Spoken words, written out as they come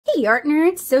Hey art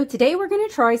nerds, so today we're going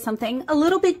to try something a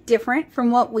little bit different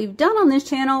from what we've done on this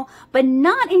channel, but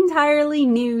not entirely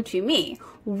new to me.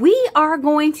 We are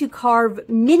going to carve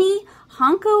mini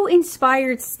Hanko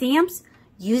inspired stamps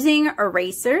using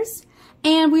erasers,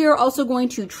 and we are also going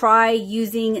to try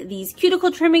using these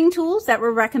cuticle trimming tools that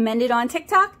were recommended on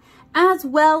TikTok, as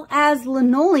well as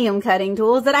linoleum cutting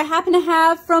tools that I happen to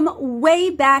have from way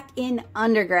back in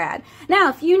undergrad. Now,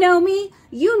 if you know me,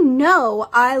 you know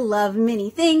I love many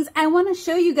things. I want to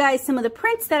show you guys some of the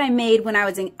prints that I made when I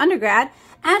was in undergrad,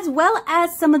 as well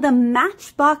as some of the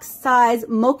matchbox size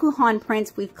Mokuhan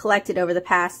prints we've collected over the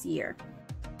past year.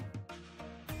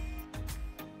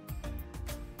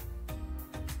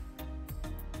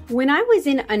 When I was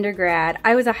in undergrad,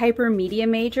 I was a hypermedia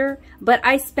major, but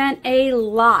I spent a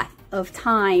lot of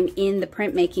time in the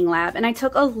printmaking lab, and I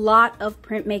took a lot of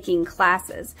printmaking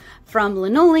classes, from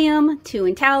linoleum to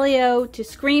intaglio to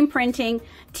screen printing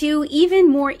to even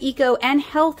more eco and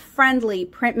health-friendly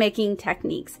printmaking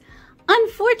techniques.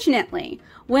 Unfortunately,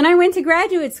 when I went to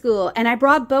graduate school and I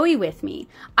brought Bowie with me,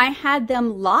 I had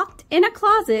them locked in a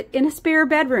closet in a spare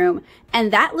bedroom,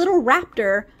 and that little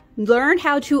raptor learned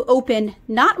how to open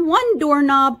not one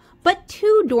doorknob, but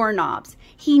two doorknobs.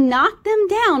 He knocked them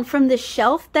down from the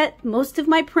shelf that most of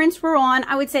my prints were on.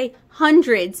 I would say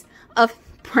hundreds of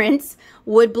prints,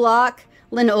 woodblock,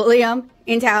 linoleum,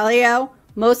 intaglio,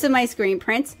 most of my screen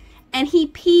prints, and he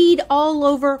peed all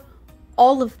over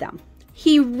all of them.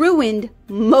 He ruined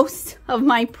most of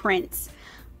my prints.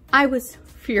 I was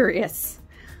furious.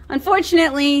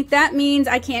 Unfortunately, that means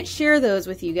I can't share those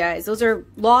with you guys. Those are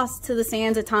lost to the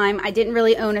sands of time. I didn't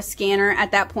really own a scanner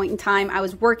at that point in time. I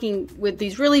was working with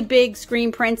these really big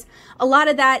screen prints. A lot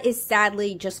of that is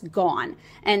sadly just gone.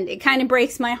 And it kind of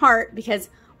breaks my heart because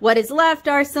what is left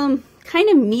are some kind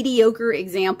of mediocre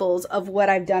examples of what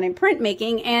I've done in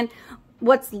printmaking, and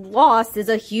what's lost is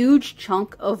a huge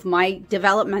chunk of my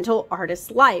developmental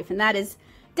artist life, and that is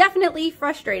definitely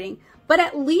frustrating. But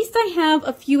at least I have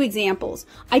a few examples.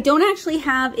 I don't actually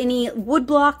have any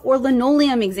woodblock or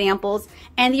linoleum examples,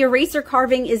 and the eraser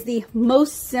carving is the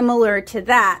most similar to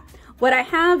that. What I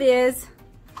have is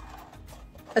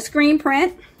a screen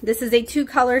print. This is a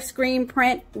two-color screen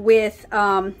print with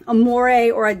a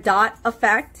moire or a dot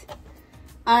effect.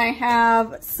 I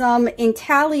have some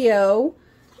intaglio.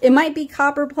 It might be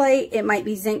copper plate, it might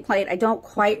be zinc plate, I don't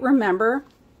quite remember.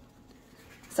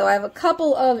 So I have a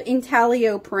couple of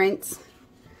intaglio prints,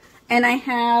 and I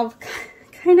have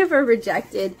kind of a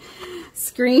rejected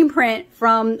screen print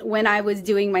from when I was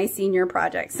doing my senior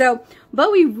project. So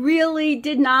Bowie really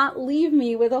did not leave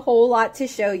me with a whole lot to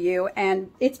show you,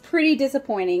 and it's pretty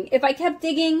disappointing. If I kept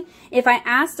digging, if I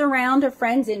asked around to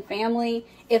friends and family,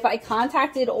 if I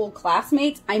contacted old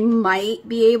classmates, I might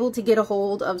be able to get a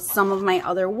hold of some of my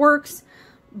other works,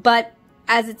 but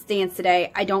as it stands today,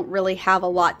 I don't really have a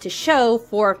lot to show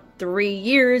for 3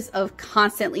 years of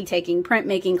constantly taking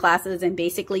printmaking classes and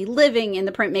basically living in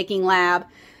the printmaking lab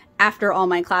after all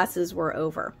my classes were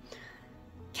over.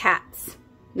 Cats.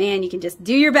 Man, you can just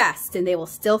do your best and they will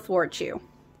still thwart you.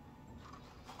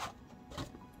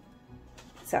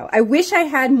 So I wish I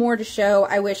had more to show.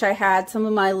 I wish I had some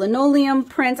of my linoleum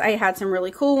prints. I had some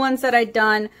really cool ones that I'd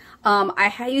done. I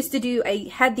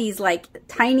had these like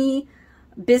tiny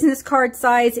business card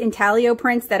size intaglio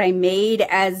prints that I made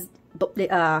as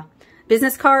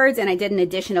business cards, and I did an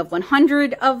edition of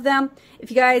 100 of them.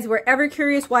 If you guys were ever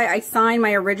curious why I signed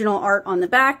my original art on the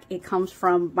back, it comes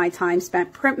from my time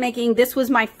spent printmaking. This was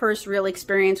my first real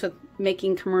experience with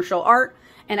making commercial art,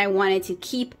 and I wanted to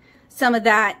keep some of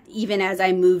that even as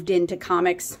I moved into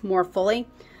comics more fully.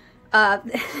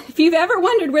 If you've ever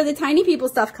wondered where the tiny people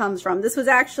stuff comes from, this was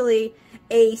actually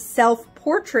a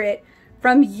self-portrait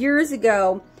from years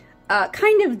ago,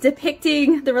 kind of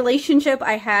depicting the relationship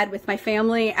I had with my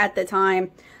family at the time.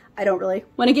 I don't really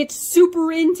want to get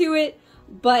super into it,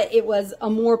 but it was a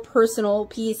more personal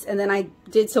piece, and then I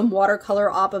did some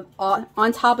watercolor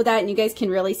on top of that, and you guys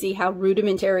can really see how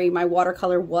rudimentary my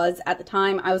watercolor was at the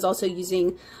time. I was also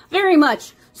using very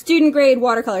much student grade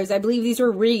watercolors. I believe these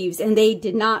were Reeves, and they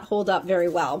did not hold up very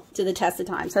well to the test of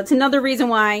time. So that's another reason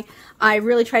why I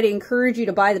really try to encourage you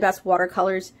to buy the best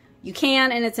watercolors you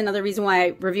can, and it's another reason why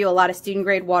I review a lot of student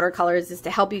grade watercolors, is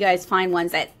to help you guys find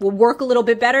ones that will work a little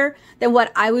bit better than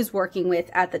what I was working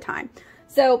with at the time.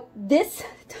 So this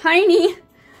tiny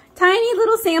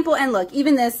little sample, and look,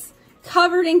 even this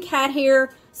covered in cat hair,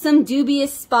 some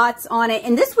dubious spots on it,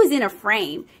 and this was in a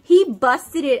frame. He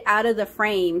busted it out of the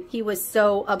frame. He was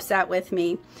so upset with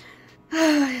me.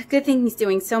 Good thing he's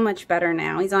doing so much better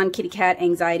now. He's on kitty cat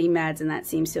anxiety meds, and that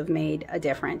seems to have made a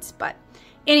difference. But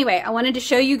Anyway, I wanted to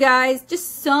show you guys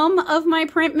just some of my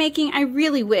printmaking. I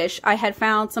really wish I had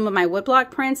found some of my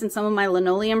woodblock prints and some of my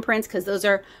linoleum prints, because those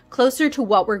are closer to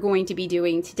what we're going to be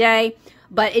doing today.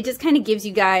 But it just kind of gives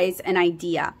you guys an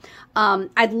idea.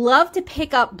 I'd love to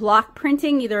pick up block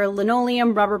printing, either a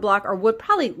linoleum, rubber block, or wood,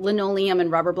 probably linoleum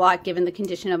and rubber block given the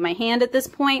condition of my hand at this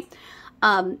point.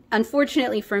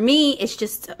 Unfortunately for me, it's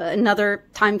just another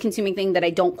time-consuming thing that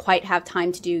I don't quite have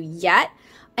time to do yet.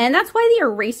 And that's why the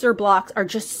eraser blocks are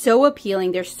just so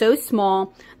appealing. They're so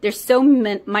small, they're so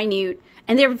minute,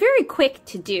 and they're very quick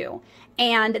to do.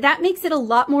 And that makes it a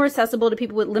lot more accessible to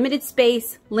people with limited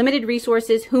space, limited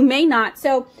resources, who may not.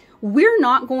 So we're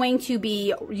not going to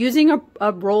be using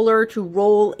a roller to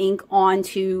roll ink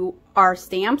onto our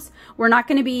stamps. We're not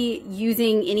going to be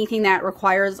using anything that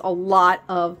requires a lot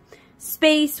of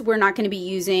space. We're not going to be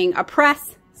using a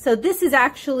press. So this is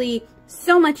actually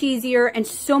so much easier and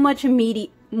so much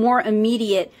more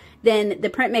immediate than the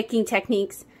printmaking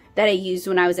techniques that I used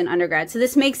when I was in undergrad. So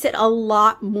this makes it a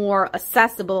lot more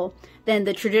accessible than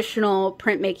the traditional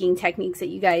printmaking techniques that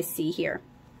you guys see here.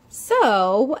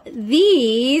 So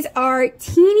these are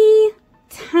teeny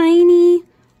tiny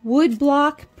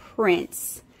woodblock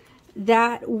prints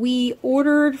that we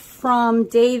ordered from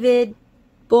David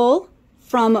Bull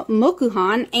from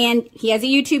Mokuhan, and he has a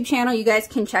YouTube channel. You guys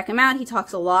can check him out. He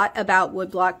talks a lot about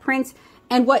woodblock prints.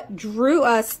 And what drew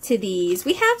us to these,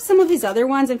 we have some of his other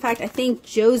ones. In fact, I think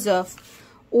Joseph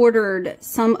ordered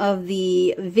some of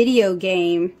the video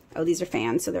game, oh, these are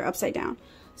fans, so they're upside down.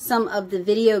 Some of the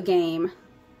video game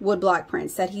woodblock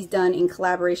prints that he's done in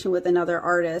collaboration with another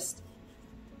artist.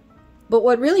 But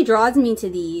what really draws me to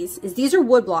these is these are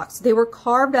wood blocks. They were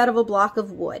carved out of a block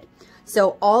of wood.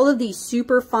 So all of these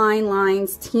super fine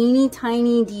lines, teeny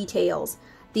tiny details,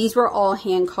 these were all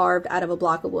hand carved out of a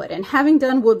block of wood. And having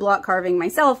done woodblock carving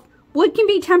myself, wood can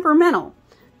be temperamental.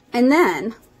 And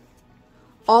then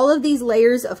all of these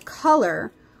layers of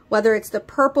color, whether it's the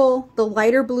purple, the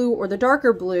lighter blue, or the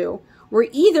darker blue, were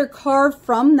either carved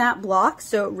from that block,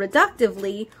 so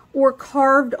reductively, or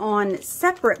carved on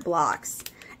separate blocks.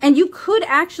 And you could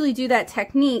actually do that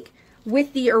technique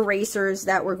with the erasers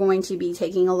that we're going to be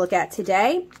taking a look at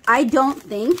today. I don't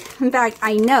think, in fact,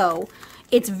 I know,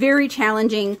 it's very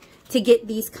challenging to get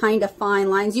these kind of fine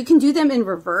lines. You can do them in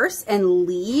reverse and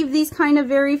leave these kind of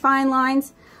very fine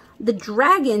lines. The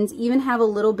dragons even have a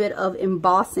little bit of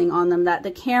embossing on them that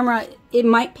the camera, it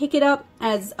might pick it up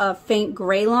as a faint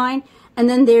gray line. And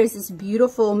then there's this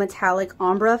beautiful metallic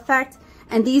ombre effect.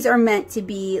 And these are meant to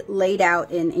be laid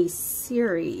out in a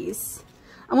series.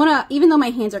 I want to, even though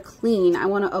my hands are clean, I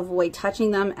want to avoid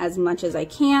touching them as much as I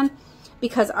can,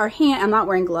 because our hand, I'm not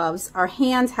wearing gloves, our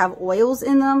hands have oils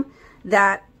in them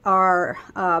that are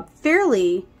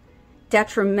fairly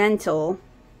detrimental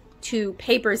to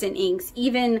papers and inks.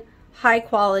 Even high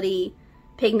quality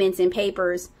pigments and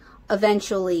papers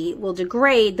eventually will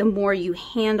degrade the more you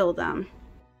handle them.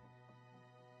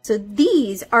 So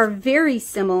these are very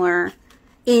similar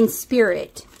in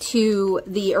spirit to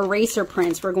the eraser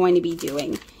prints we're going to be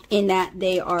doing, in that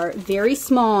they are very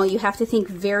small. You have to think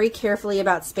very carefully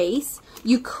about space.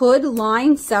 You could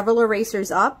line several erasers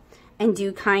up and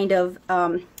do kind of,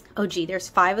 oh gee, there's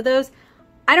 5 of those.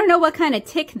 I don't know what kind of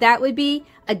tick that would be.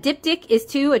 A diptych is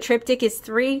 2, a triptych is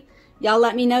 3. Y'all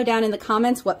let me know down in the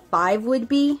comments what 5 would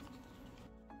be.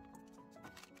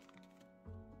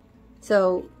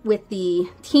 So with the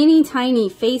teeny tiny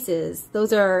faces,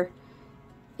 those are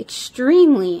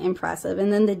extremely impressive.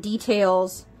 And then the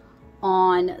details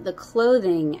on the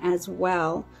clothing as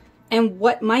well. And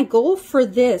what my goal for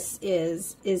this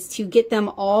is to get them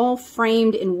all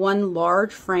framed in one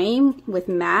large frame with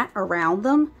matte around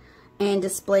them and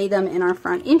display them in our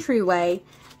front entryway.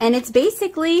 And it's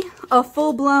basically a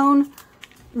full-blown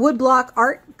woodblock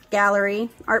art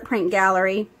print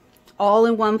gallery, all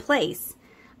in one place.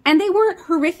 And they weren't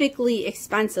horrifically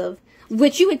expensive,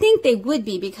 which you would think they would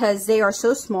be because they are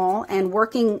so small, and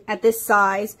working at this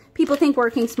size, people think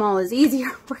working small is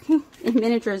easier. Working in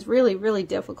miniature is really, really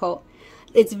difficult.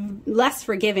 It's less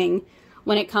forgiving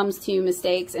when it comes to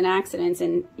mistakes and accidents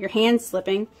and your hands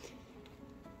slipping.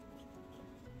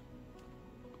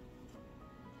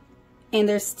 And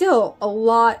there's still a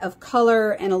lot of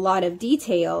color and a lot of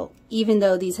detail, even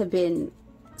though these have been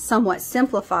somewhat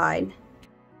simplified.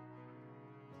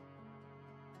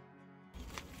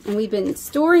 And we've been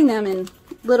storing them in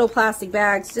little plastic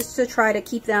bags just to try to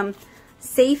keep them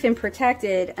safe and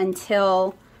protected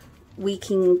until we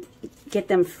can get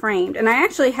them framed. And I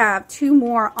actually have 2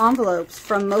 more envelopes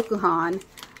from Mokuhan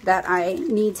that I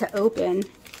need to open.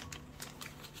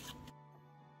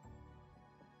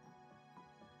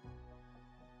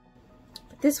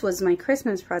 Put This was my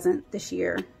Christmas present this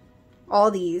year. All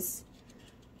these.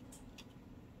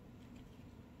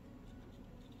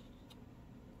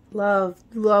 Love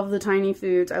the tiny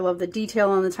foods. I love the detail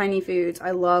on the tiny foods.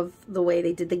 I love the way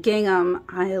they did the gingham.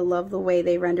 I love the way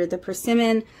they rendered the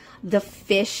persimmon. The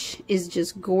fish is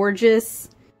just gorgeous.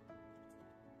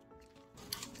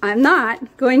 I'm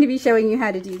not going to be showing you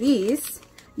how to do these.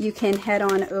 You can head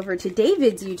on over to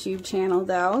David's YouTube channel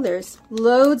though. There's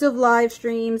loads of live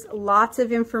streams, lots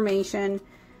of information,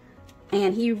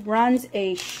 and he runs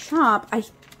a shop.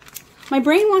 My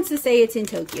brain wants to say it's in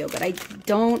Tokyo, but I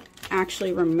don't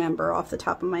actually remember off the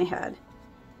top of my head.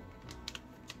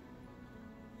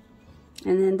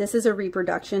 And then this is a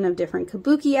reproduction of different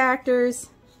kabuki actors.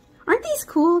 Aren't these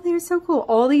cool? They're so cool.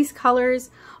 All these colors,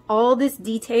 all this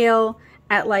detail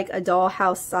at like a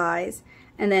dollhouse size.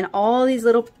 And then all these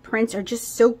little prints are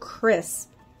just so crisp.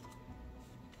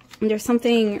 And there's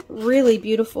something really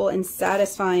beautiful and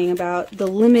satisfying about the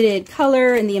limited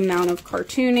color and the amount of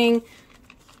cartooning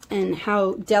and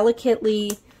how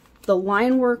delicately the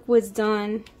line work was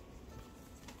done.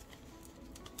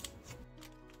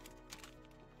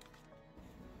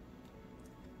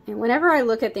 And whenever I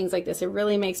look at things like this, it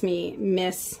really makes me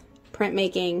miss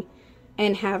printmaking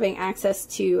and having access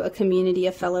to a community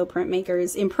of fellow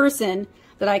printmakers in person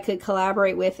that I could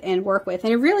collaborate with and work with.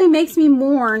 And it really makes me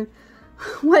mourn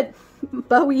what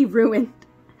Bowie ruined.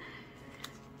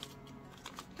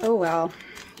 Oh well,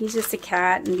 he's just a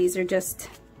cat and these are just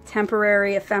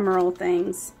temporary, ephemeral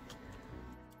things.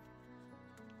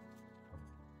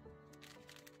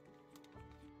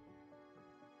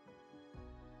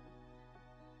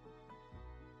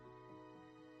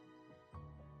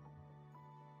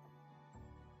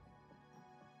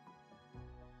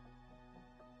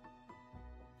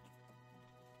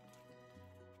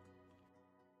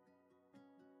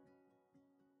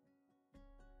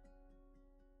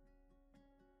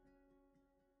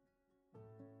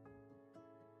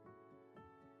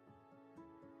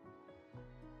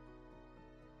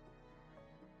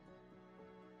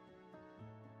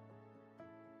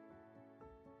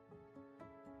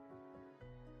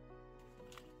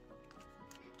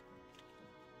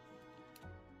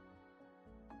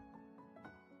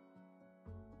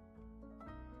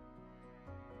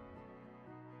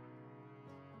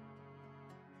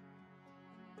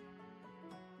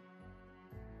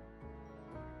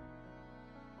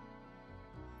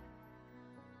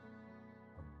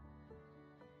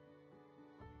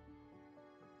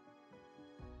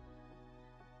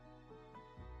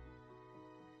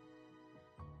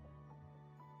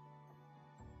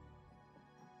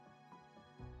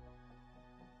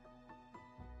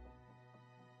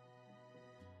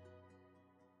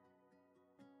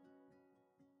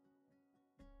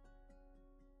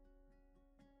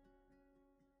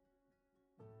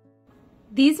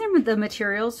 These are the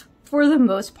materials for the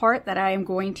most part that I am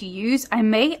going to use. I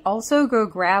may also go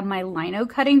grab my lino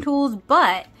cutting tools,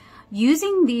 but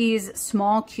using these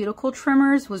small cuticle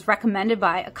trimmers was recommended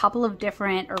by a couple of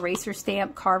different eraser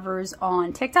stamp carvers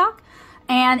on TikTok,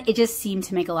 and it just seemed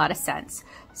to make a lot of sense.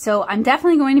 So I'm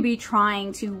definitely going to be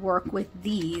trying to work with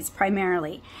these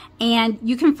primarily. And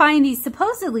you can find these,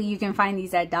 supposedly you can find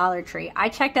these at Dollar Tree. I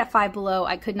checked at Five Below,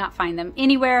 I could not find them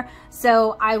anywhere.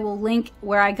 So I will link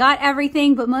where I got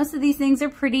everything, but most of these things are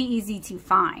pretty easy to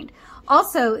find.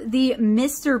 Also, the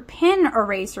Mr. Pin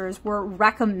erasers were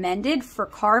recommended for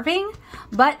carving,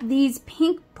 but these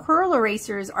pink pearl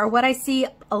erasers are what I see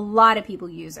a lot of people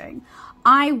using.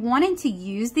 I wanted to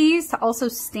use these to also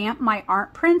stamp my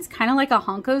art prints, kind of like a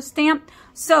Honko stamp.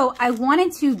 So I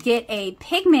wanted to get a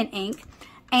pigment ink,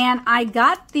 and I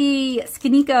got the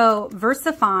Skiniko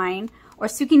VersaFine or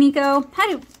Sukiniko.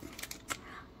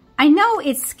 I know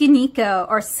it's Skiniko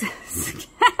or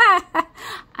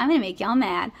I'm gonna make y'all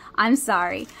mad. I'm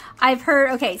sorry. I've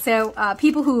heard, okay, so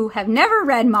people who have never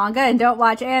read manga and don't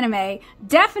watch anime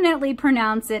definitely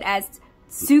pronounce it as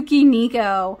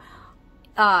Sukiniko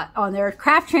on their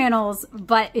craft channels,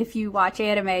 but if you watch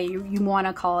anime, you want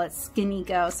to call it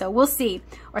Skiniko. So we'll see,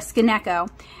 or Skineko.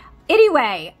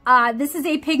 Anyway, this is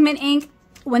a pigment ink.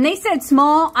 When they said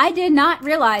small, I did not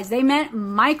realize they meant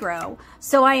micro.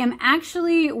 So I am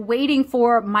actually waiting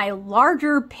for my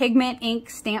larger pigment ink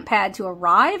stamp pad to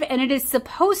arrive, and it is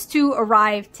supposed to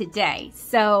arrive today.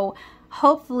 So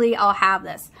hopefully I'll have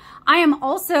this. I am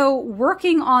also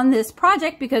working on this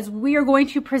project because we are going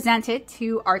to present it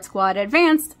to Art Squad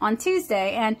Advanced on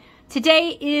Tuesday, and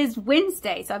today is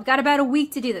Wednesday, so I've got about a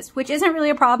week to do this, which isn't really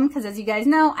a problem because, as you guys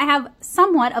know, I have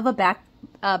somewhat of a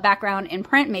background in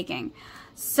printmaking.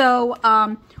 So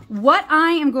what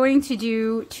I am going to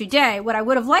do today, what I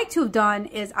would have liked to have done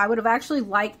is I would have actually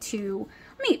liked to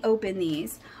let me open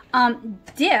these.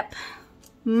 Dip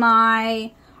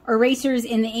my erasers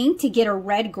in the ink to get a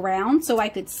red ground so I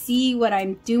could see what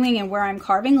I'm doing and where I'm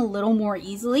carving a little more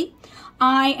easily.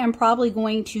 I am probably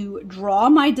going to draw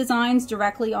my designs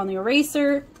directly on the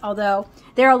eraser, although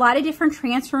there are a lot of different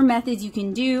transfer methods you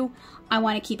can do. I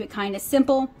want to keep it kind of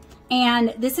simple.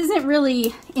 And this isn't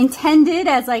really intended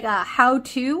as like a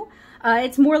how-to.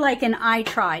 It's more like an I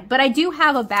tried. But I do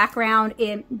have a background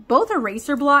in both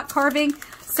eraser block carving.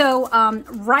 So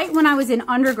right when I was in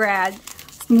undergrad,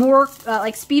 more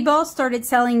like Speedball started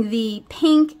selling the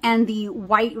pink and the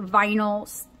white vinyl.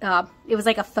 It was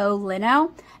like a faux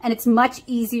lino, and it's much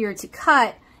easier to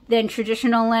cut than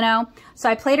traditional lino. So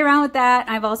I played around with that.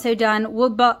 I've also done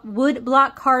wood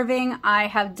block carving. I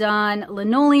have done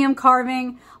linoleum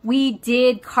carving. We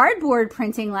did cardboard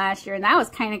printing last year, and that was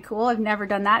kind of cool. I've never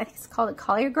done that. I think it's called a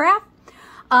collagraph.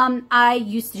 I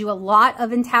used to do a lot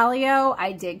of intaglio.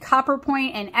 I did copper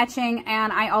point and etching,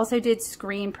 and I also did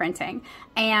screen printing.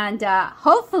 And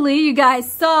hopefully you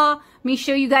guys saw me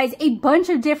show you guys a bunch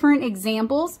of different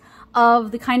examples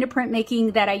of the kind of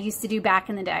printmaking that I used to do back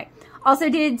in the day. Also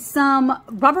did some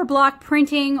rubber block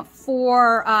printing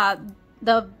for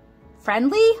the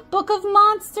Friendly Book of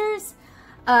Monsters.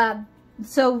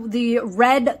 So the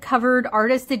red covered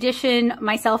artist edition,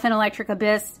 myself and Electric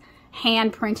Abyss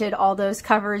hand printed all those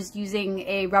covers using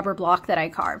a rubber block that I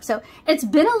carved. So it's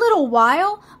been a little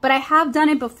while, but I have done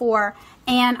it before,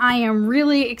 and I am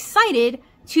really excited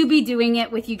to be doing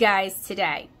it with you guys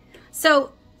today.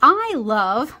 So I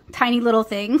love tiny little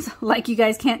things, like you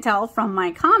guys can't tell from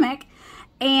my comic.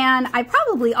 And I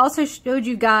probably also showed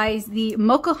you guys the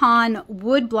Mokuhan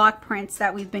Woodblock prints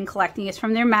that we've been collecting. It's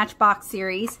from their Matchbox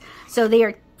series. So they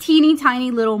are teeny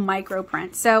tiny little micro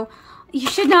prints. So you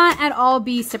should not at all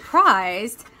be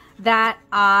surprised that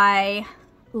I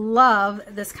love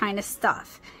this kind of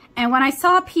stuff. And when I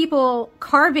saw people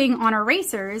carving on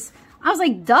erasers, I was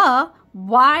like, duh,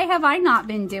 why have I not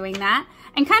been doing that?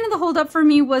 And kind of the holdup for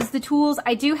me was the tools.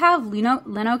 I do have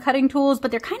lino cutting tools,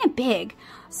 but they're kind of big.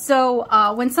 So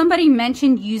when somebody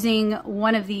mentioned using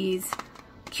one of these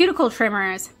cuticle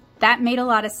trimmers, that made a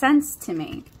lot of sense to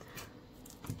me.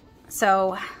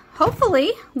 So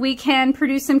hopefully we can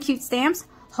produce some cute stamps.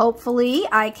 Hopefully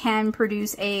I can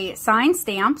produce a signed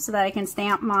stamp so that I can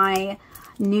stamp my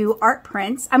new art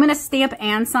prints. I'm going to stamp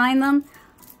and sign them.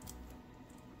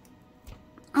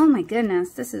 Oh my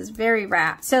goodness, this is very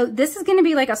wrapped. So this is going to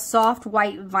be like a soft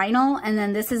white vinyl, and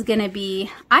then this is going to be,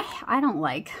 I don't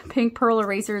like pink pearl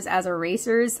erasers as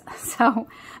erasers, so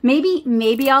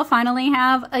maybe I'll finally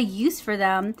have a use for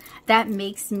them that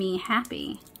makes me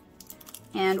happy.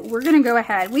 And we're going to go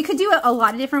ahead. We could do it a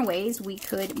lot of different ways. We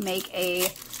could make a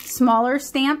smaller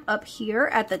stamp up here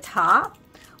at the top.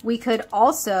 We could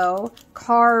also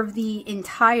carve the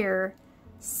entire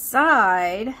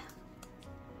side.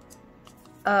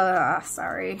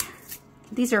 Sorry.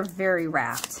 These are very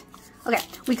wrapped. Okay,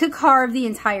 we could carve the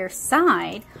entire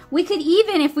side. We could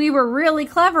even, if we were really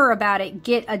clever about it,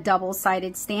 get a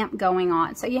double-sided stamp going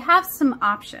on. So you have some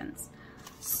options.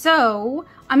 So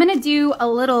I'm going to do a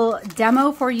little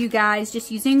demo for you guys just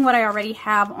using what I already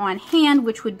have on hand,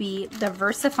 which would be the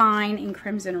VersaFine in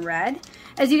Crimson Red.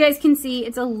 As you guys can see,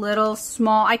 it's a little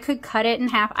small. I could cut it in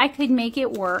half. I could make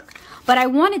it work, but I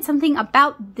wanted something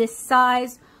about this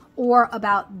size or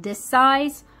about this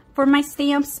size for my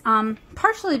stamps,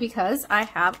 partially because I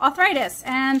have arthritis,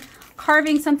 and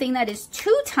carving something that is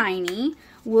too tiny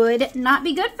would not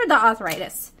be good for the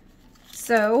arthritis.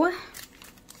 So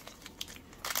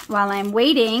while I'm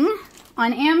waiting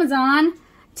on Amazon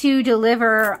to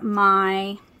deliver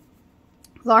my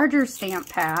larger stamp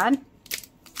pad,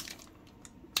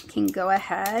 I can go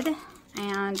ahead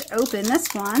and open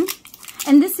this one.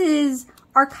 And this is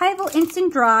Archival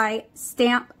Instant Dry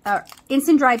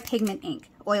Instant Dry Pigment Ink.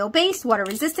 Oil-based,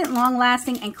 water-resistant,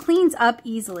 long-lasting, and cleans up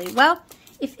easily. Well,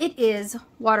 if it is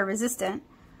water-resistant,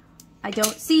 I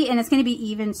don't see, and it's going to be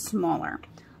even smaller.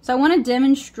 So I want to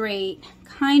demonstrate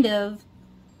kind of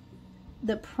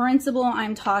the principle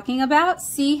I'm talking about.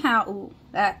 See how, ooh,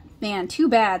 that, man, too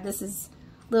bad. This is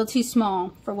a little too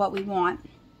small for what we want.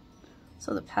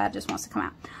 So the pad just wants to come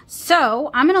out. So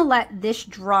I'm going to let this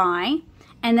dry,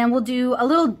 and then we'll do a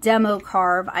little demo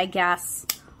carve, I guess,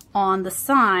 on the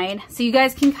side, so you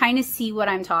guys can kind of see what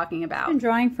I'm talking about. I've been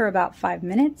drying for about 5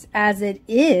 minutes. As it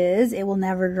is, it will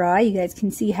never dry. You guys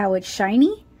can see how it's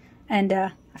shiny, and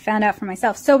I found out for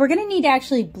myself. So we're going to need to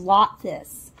actually blot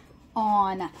this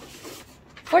on.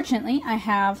 Fortunately, I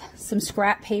have some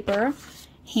scrap paper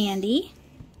handy,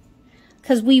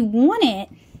 because we want it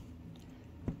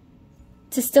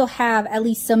to still have at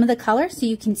least some of the color so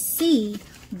you can see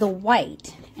the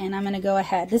white. and I'm going to go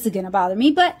ahead. This is going to bother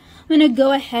me, but I'm going to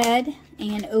go ahead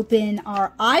and open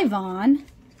our Avon,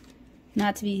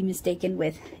 not to be mistaken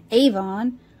with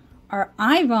Avon, our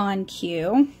Avon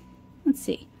cue. Let's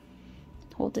see.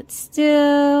 Hold it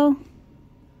still.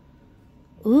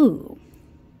 Ooh,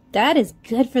 that is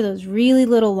good for those really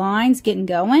little lines getting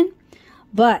going.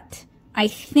 But I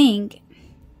think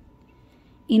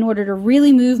in order to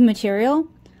really move material,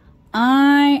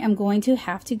 I am going to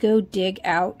have to go dig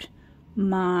out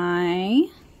my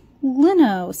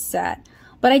lino set.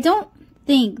 But I don't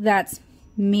think that's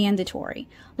mandatory.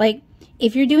 Like,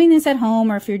 if you're doing this at home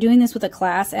or if you're doing this with a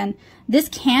class, and this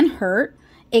can hurt,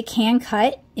 it can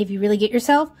cut if you really get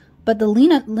yourself, but the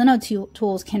lino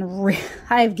tools can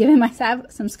I've given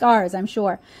myself some scars, I'm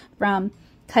sure, from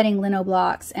cutting lino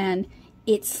blocks and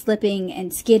it slipping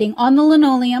and skidding on the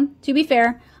linoleum. To be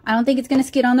fair, I don't think it's going to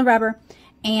skid on the rubber,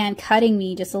 and cutting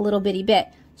me just a little bitty bit.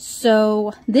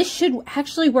 So this should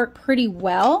actually work pretty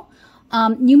well.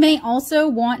 You may also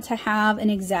want to have an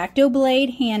X-Acto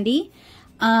blade handy,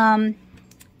 and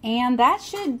that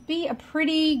should be a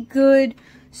pretty good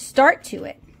start to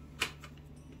it.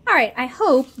 All right, I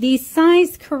hope these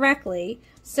sized correctly.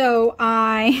 So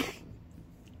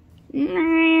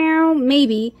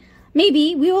maybe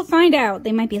we will find out.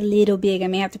 They might be a little big. I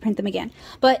may have to print them again.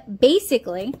 But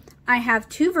basically, I have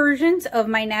two versions of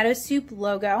my Natto Soup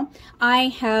logo. I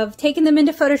have taken them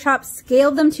into Photoshop,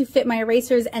 scaled them to fit my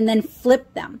erasers, and then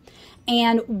flipped them.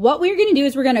 And what we're going to do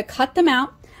is we're going to cut them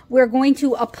out. We're going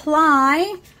to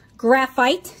apply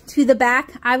graphite to the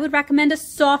back. I would recommend a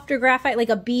softer graphite, like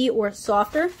a B or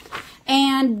softer.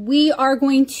 And we are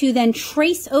going to then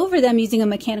trace over them using a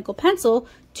mechanical pencil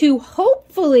to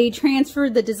hopefully transfer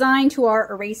the design to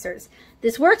our erasers.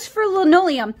 This works for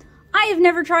linoleum. I have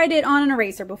never tried it on an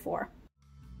eraser before.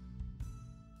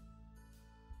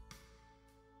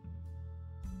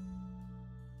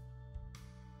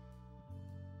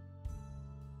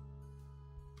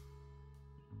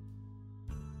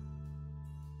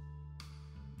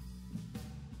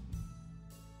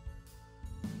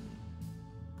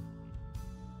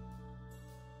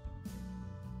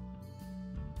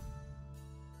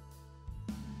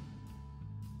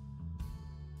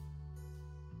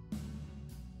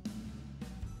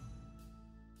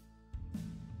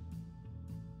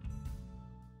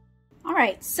 All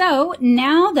right, so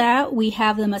now that we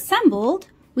have them assembled,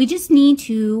 we just need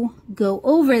to go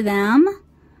over them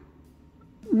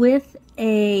with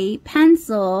a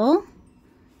pencil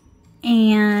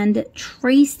and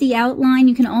trace the outline.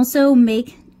 You can also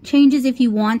make changes if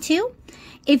you want to.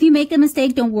 If you make a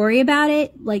mistake, don't worry about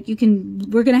it. Like,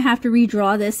 we're gonna have to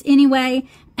redraw this anyway.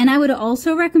 And I would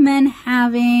also recommend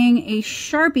having a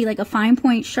Sharpie, like a fine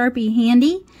point Sharpie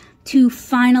handy to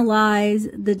finalize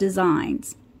the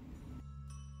designs.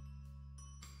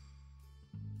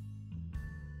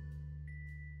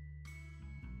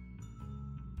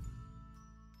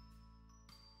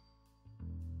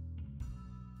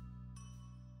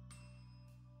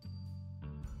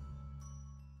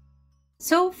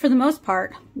 So for the most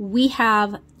part, we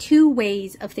have two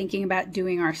ways of thinking about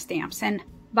doing our stamps. And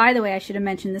by the way, I should have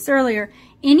mentioned this earlier,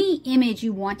 any image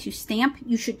you want to stamp,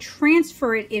 you should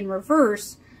transfer it in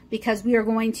reverse, because we are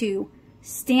going to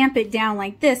stamp it down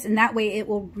like this, and that way it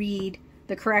will read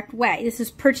the correct way. This is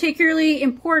particularly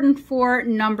important for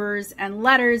numbers and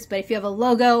letters, but if you have a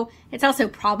logo, it's also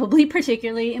probably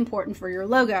particularly important for your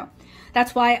logo.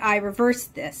 That's why I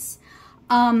reversed this.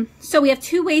 So we have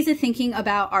two ways of thinking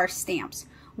about our stamps.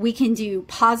 We can do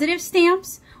positive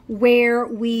stamps where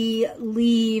we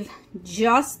leave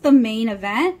just the main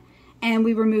event and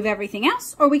we remove everything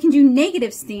else, or we can do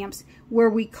negative stamps where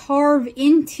we carve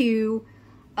into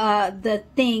the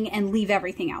thing and leave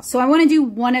everything else. So I want to do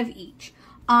one of each.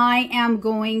 I am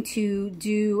going to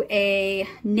do a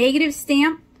negative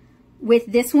stamp with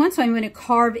this one, so I'm going to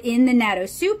carve in the Natto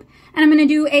Soup. And I'm going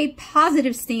to do a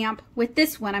positive stamp with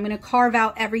this one. I'm going to carve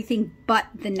out everything but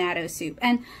the Natto Soup.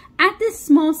 And at this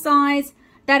small size,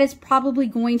 that is probably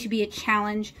going to be a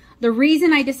challenge. The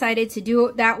reason I decided to do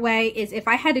it that way is if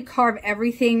I had to carve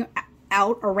everything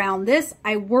out around this,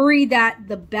 I worry that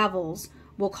the bevels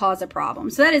will cause a problem.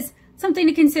 So that is something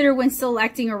to consider when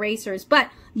selecting erasers. But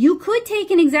you could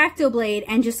take an X-Acto blade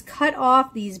and just cut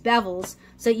off these bevels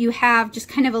so you have just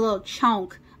kind of a little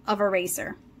chunk of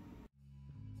eraser.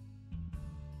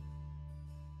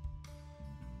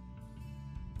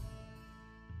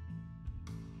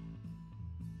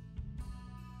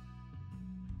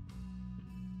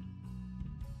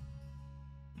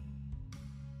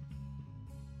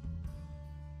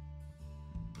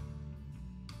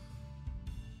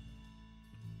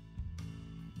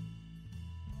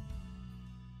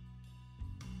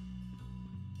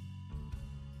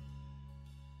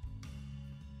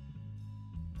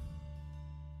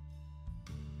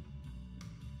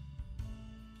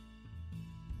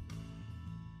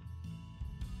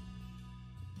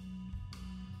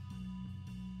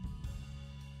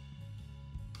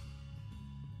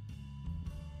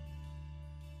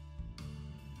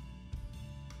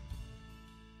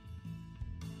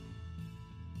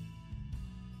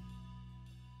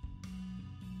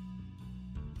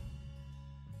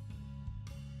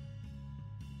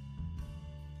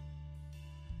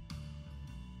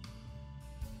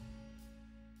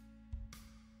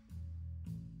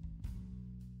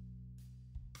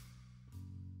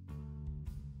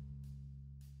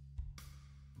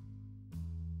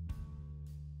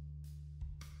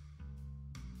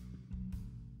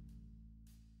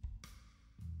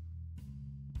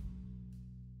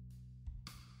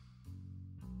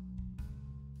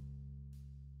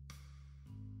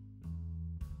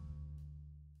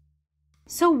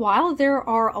 So while there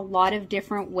are a lot of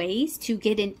different ways to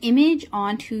get an image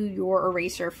onto your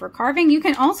eraser for carving, you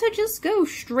can also just go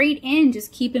straight in.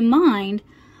 Just keep in mind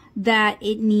that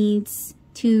it needs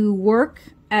to work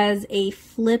as a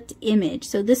flipped image.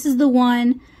 So this is the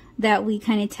one that we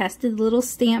kind of tested the little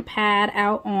stamp pad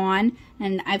out on,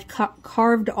 and I've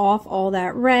carved off all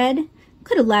that red.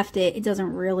 Could have left it, it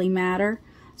doesn't really matter.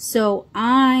 So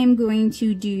I'm going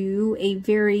to do a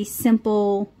very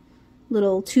simple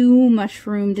little 2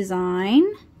 mushroom design,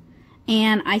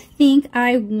 and I think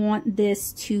I want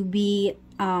this to be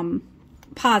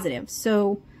positive.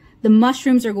 So the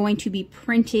mushrooms are going to be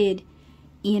printed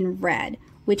in red,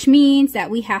 which means that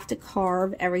we have to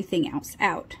carve everything else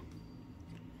out.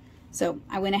 So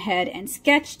I went ahead and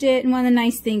sketched it, and one of the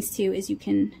nice things too is you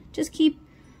can just keep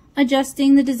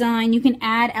adjusting the design. You can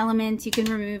add elements, you can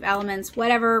remove elements,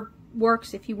 whatever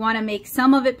works. If you want to make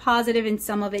some of it positive and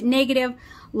some of it negative,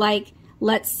 like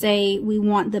let's say we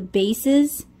want the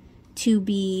bases to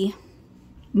be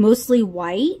mostly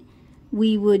white,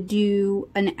 we would do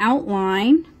an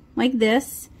outline like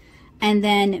this, and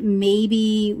then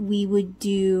maybe we would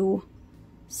do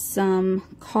some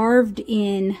carved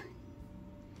in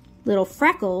little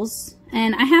freckles,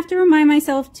 and I have to remind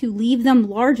myself to leave them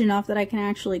large enough that I can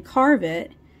actually carve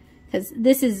it, because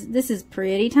this is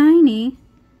pretty tiny.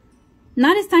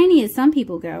 Not as tiny as some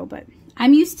people go, but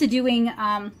I'm used to doing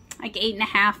like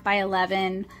 8.5 by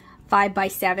 11, 5 by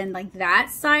 7, like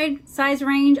that size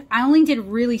range. I only did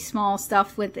really small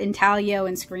stuff with intaglio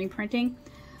and screen printing,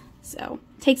 so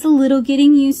it takes a little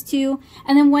getting used to.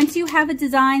 And then once you have a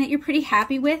design that you're pretty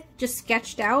happy with, just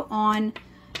sketched out on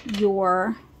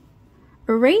your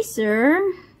eraser,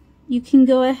 you can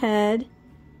go ahead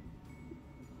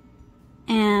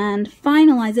and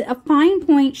finalize it. A fine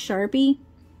point Sharpie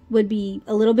would be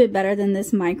a little bit better than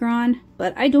this micron,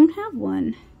 but I don't have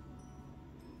one.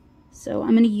 So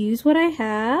I'm going to use what I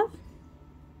have,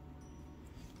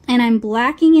 and I'm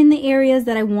blacking in the areas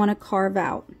that I want to carve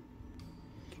out.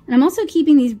 And I'm also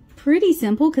keeping these pretty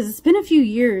simple because it's been a few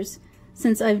years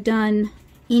since I've done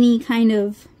any kind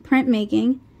of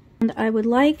printmaking, and I would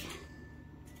like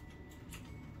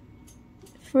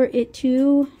for it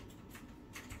to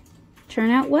turn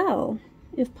out well,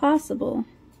 if possible.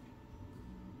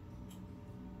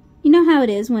 You know how it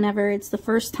is whenever it's the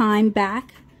first time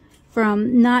back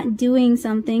from not doing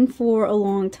something for a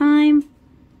long time.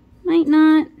 Might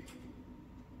not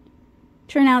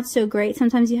turn out so great.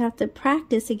 Sometimes you have to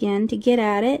practice again to get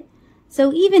at it.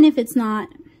 So even if it's not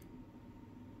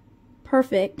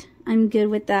perfect, I'm good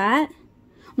with that.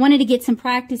 Wanted to get some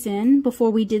practice in before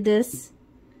we did this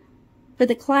for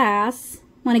the class.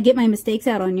 Want to get my mistakes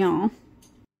out on y'all.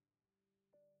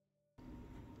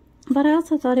 But I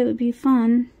also thought it would be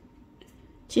fun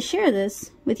to share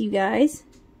this with you guys,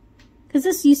 because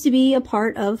this used to be a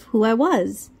part of who I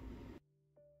was.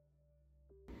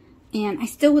 And I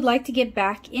still would like to get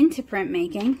back into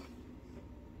printmaking.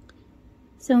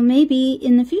 So maybe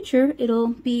in the future it'll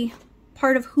be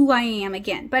part of who I am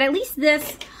again. But at least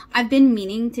this, I've been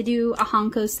meaning to do a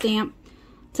Hanko stamp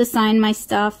to sign my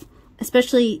stuff,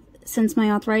 especially since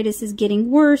my arthritis is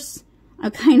getting worse. I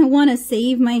kind of want to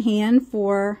save my hand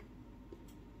for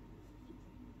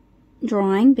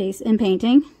drawing, base, and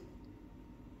painting.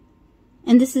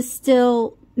 And this is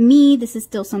still me. This is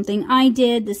still something I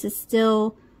did. This is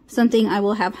still something I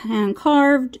will have hand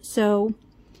carved. So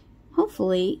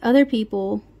hopefully other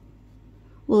people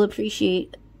will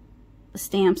appreciate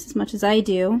stamps as much as I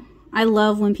do. I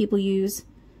love when people use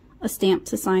a stamp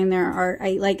to sign their art.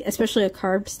 I like, especially a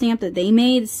carved stamp that they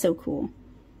made. It's so cool.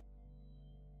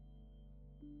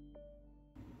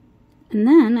 And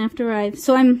then after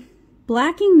I'm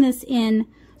blacking this in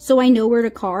so I know where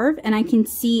to carve and I can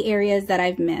see areas that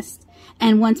I've missed.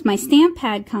 And once my stamp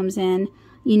pad comes in,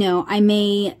 you know, I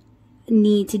may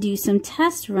need to do some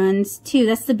test runs too.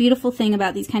 That's the beautiful thing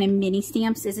about these kind of mini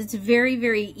stamps, is it's very,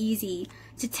 very easy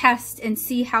to test and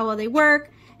see how well they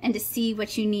work and to see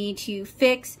what you need to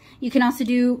fix. You can also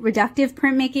do reductive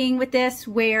printmaking with this,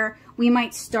 where we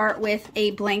might start with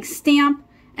a blank stamp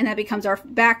and that becomes our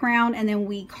background, and then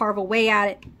we carve away at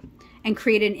it and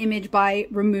create an image by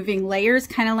removing layers,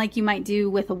 kind of like you might do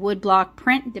with a woodblock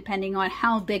print, depending on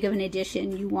how big of an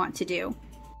addition you want to do.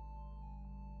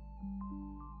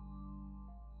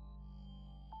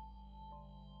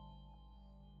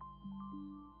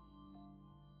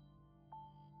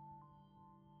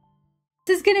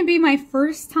 This is going to be my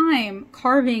first time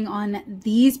carving on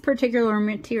these particular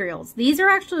materials. These are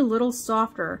actually a little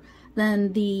softer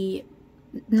than the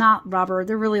not rubber,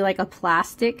 they're really like a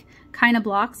plastic kind of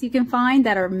blocks you can find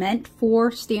that are meant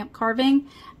for stamp carving.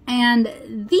 And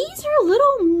these are a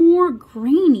little more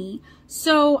grainy.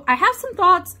 So I have some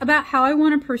thoughts about how I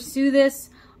want to pursue this,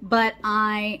 but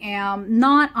I am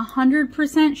not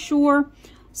 100% sure.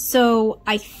 So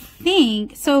I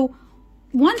think, so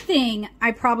one thing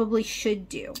I probably should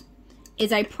do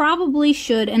is I probably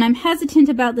should, and I'm hesitant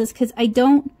about this because I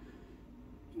don't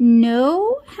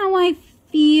know how I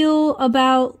feel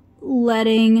about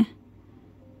letting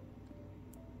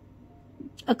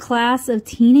a class of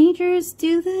teenagers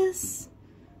do this.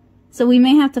 So we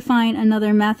may have to find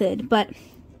another method. But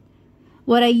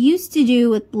what I used to do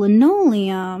with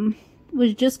linoleum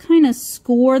was just kind of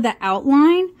score the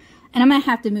outline. And I'm going to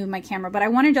have to move my camera, but I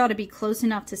wanted y'all to be close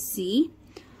enough to see.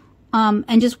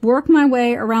 And just work my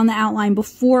way around the outline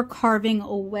before carving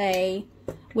away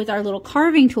with our little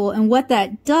carving tool. And what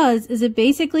that does is it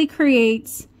basically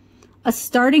creates a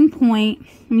starting point.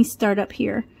 Let me start up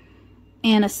here.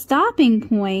 And a stopping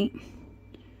point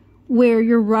where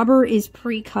your rubber is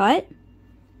pre-cut.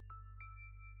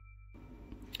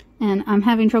 And I'm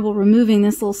having trouble removing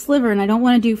this little sliver, and I don't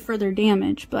want to do further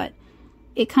damage, but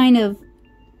it kind of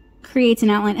creates an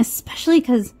outline, especially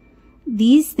because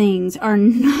these things are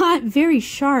not very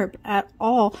sharp at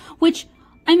all, which,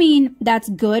 I mean, that's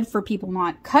good for people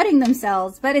not cutting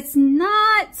themselves, but it's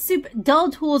not super.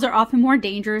 Dull tools are often more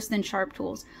dangerous than sharp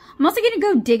tools. I'm also going to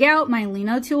go dig out my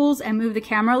lino tools and move the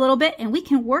camera a little bit, and we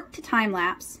can work to time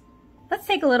lapse. Let's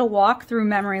take a little walk through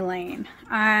memory lane.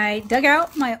 I dug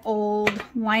out my old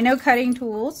lino cutting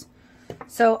tools.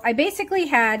 So I basically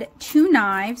had two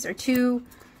knives or two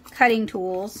cutting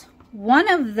tools. One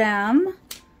of them,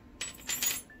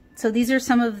 so these are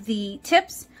some of the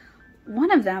tips.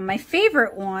 One of them, my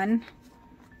favorite one,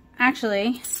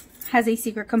 actually has a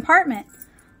secret compartment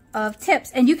of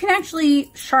tips, and you can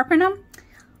actually sharpen them.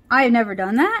 I have never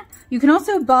done that. You can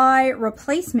also buy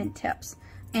replacement tips.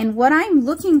 And what I'm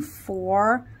looking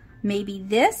for, maybe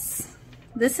this.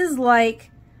 This is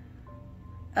like,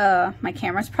 my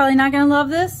camera's probably not gonna love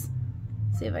this.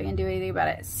 Let's see if I can do anything about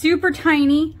it. Super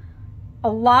tiny, a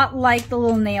lot like the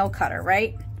little nail cutter,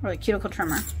 right? Or the cuticle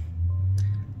trimmer.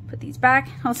 Put these back.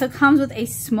 Also comes with a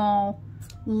small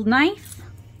knife.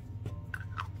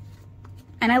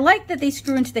 And I like that they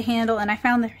screw into the handle, and I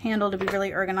found the handle to be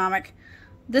really ergonomic.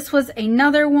 This was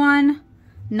another one,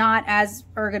 not as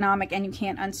ergonomic, and you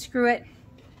can't unscrew it.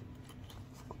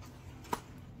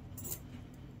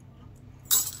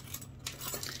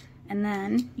 And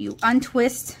then you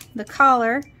untwist the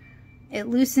collar, it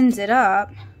loosens it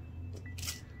up.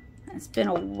 It's been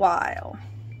a while.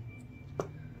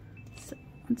 So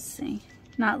let's see,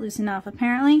 not loose enough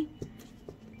apparently.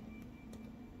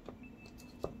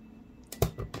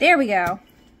 There we go.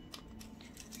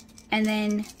 And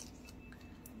then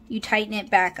you tighten it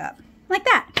back up. Like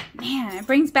that. Man, it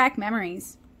brings back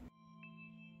memories.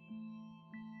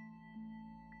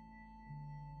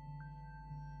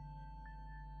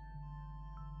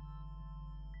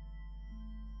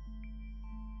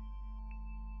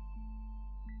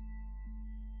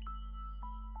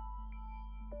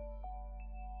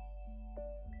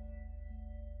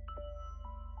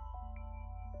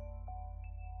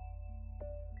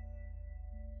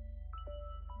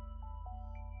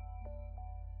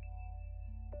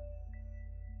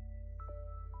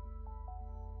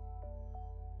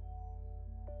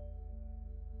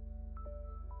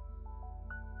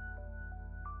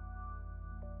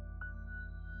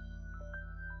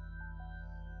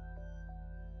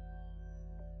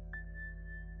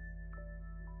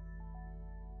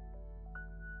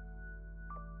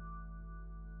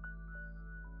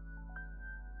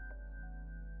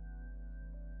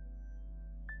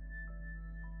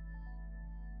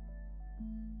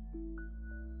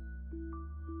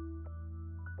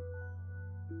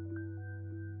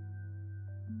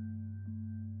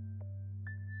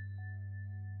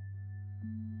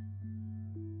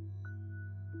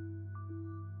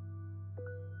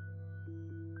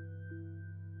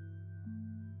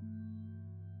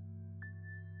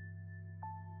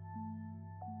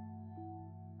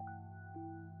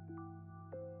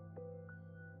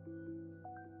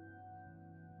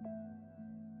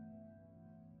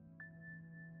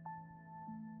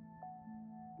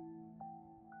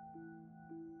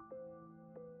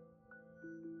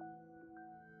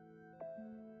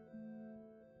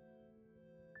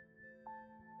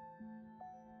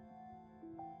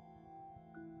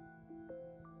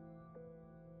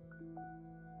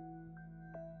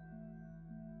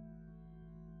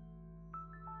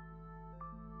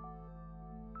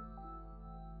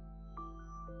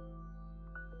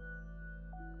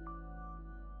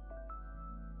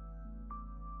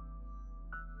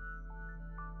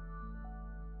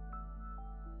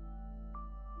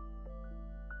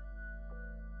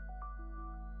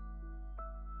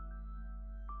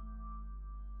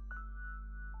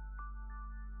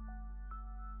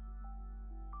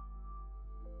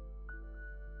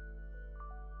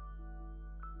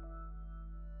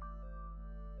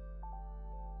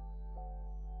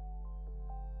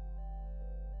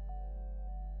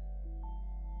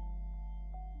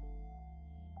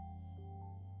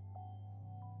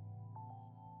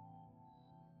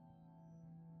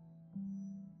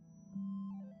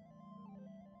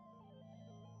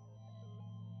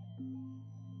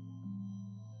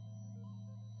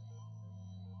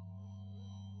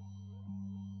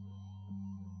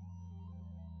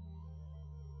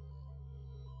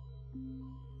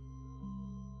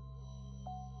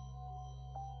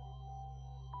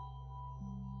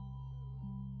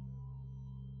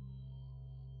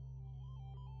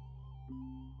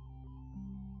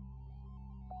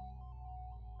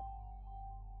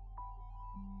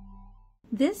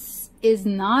 This is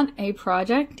not a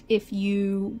project if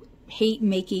you hate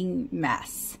making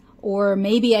mess. Or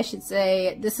maybe I should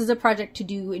say this is a project to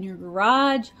do in your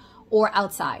garage or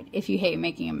outside if you hate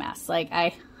making a mess. Like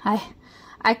I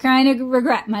kind of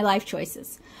regret my life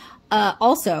choices.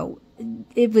 Also,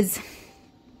 it was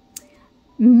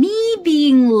me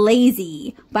being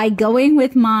lazy by going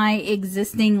with my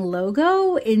existing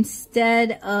logo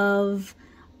instead of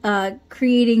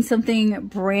creating something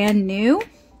brand new.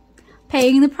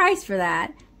 Paying the price for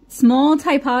that. Small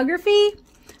typography,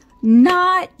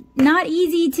 not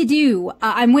easy to do.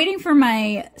 I'm waiting for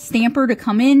my stamper to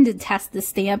come in to test the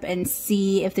stamp and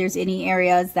see if there's any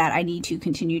areas that I need to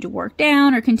continue to work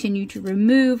down or continue to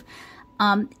remove.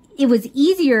 It was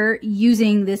easier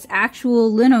using this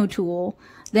actual lino tool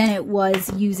than it was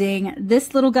using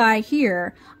this little guy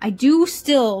here. I'm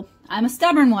a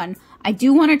stubborn one. I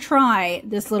do want to try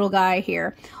this little guy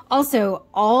here. Also,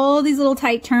 all these little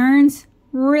tight turns,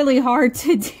 really hard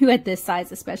to do at this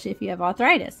size, especially if you have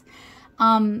arthritis.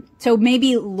 So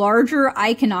maybe larger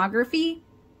iconography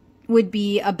would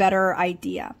be a better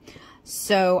idea.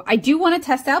 So I do want to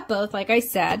test out both, like I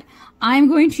said. I'm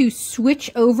going to switch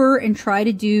over and try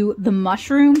to do the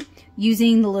mushroom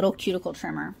using the little cuticle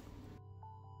trimmer.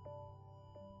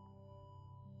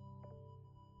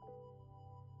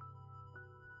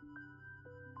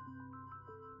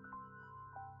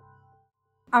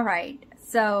 All right,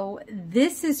 so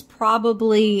this is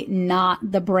probably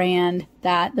not the brand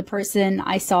that the person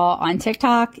I saw on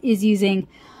TikTok is using.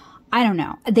 I don't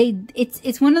know.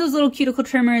 It's one of those little cuticle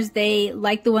trimmers. They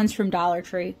like the ones from Dollar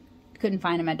Tree. Couldn't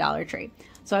find them at Dollar Tree,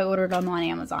 so I ordered them on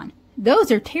Amazon.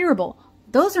 Those are terrible.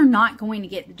 Those are not going to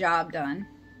get the job done.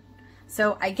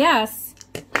 So I guess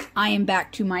I am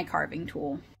back to my carving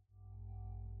tool.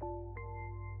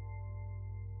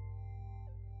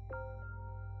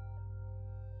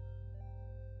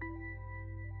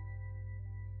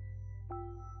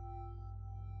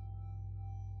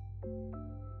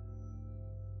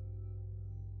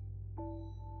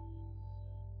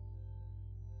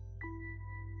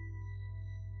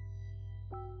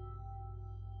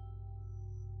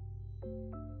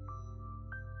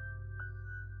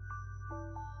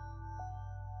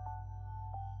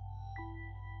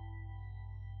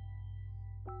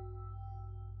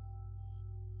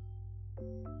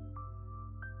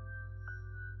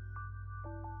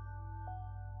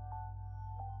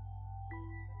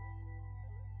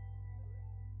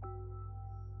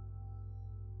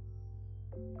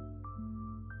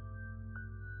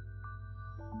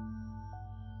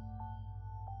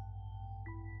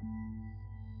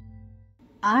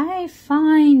 I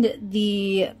find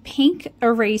the pink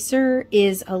eraser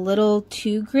is a little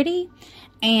too gritty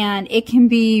and it can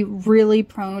be really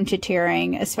prone to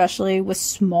tearing, especially with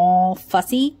small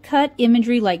fussy cut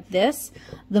imagery like this.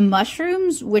 The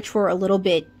mushrooms, which were a little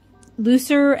bit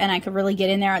looser and I could really get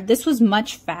in there, this was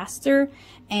much faster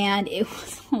and it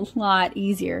was a lot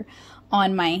easier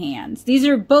on my hands. These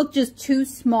are both just too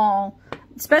small,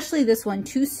 especially this one,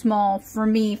 too small for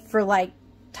me for like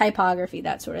typography,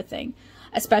 that sort of thing,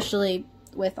 especially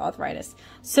with arthritis.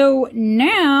 So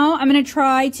now I'm going to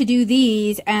try to do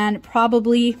these and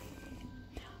probably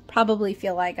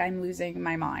feel like I'm losing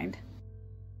my mind.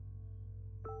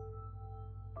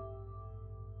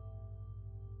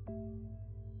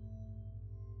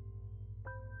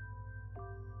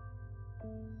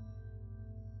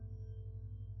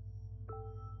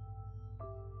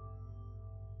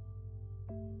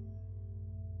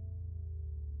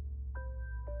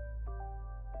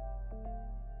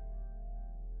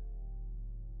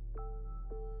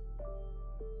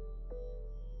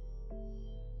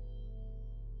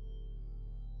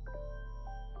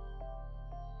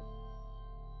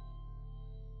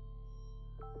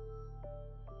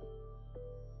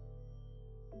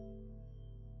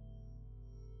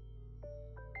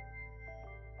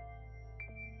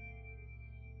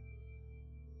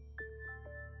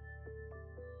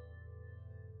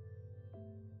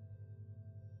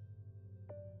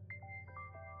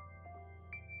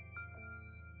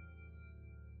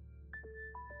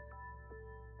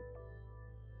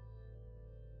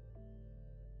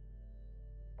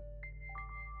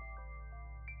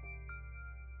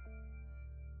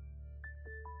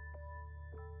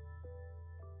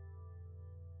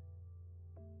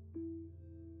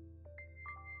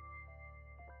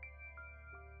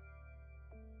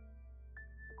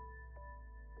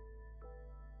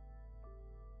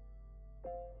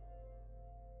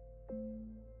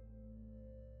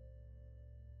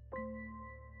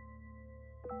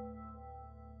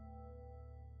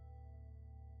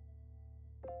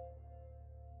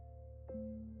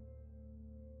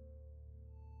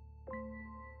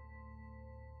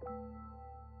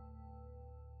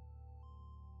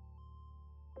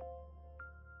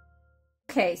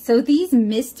 Okay, so these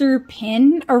Mr.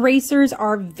 Pin erasers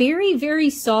are very, very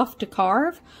soft to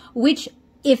carve, which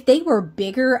if they were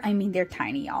bigger, I mean, they're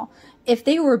tiny, y'all. If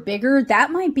they were bigger,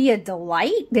 that might be a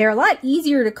delight. They're a lot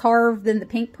easier to carve than the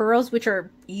pink pearls, which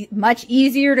are much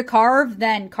easier to carve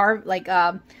than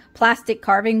plastic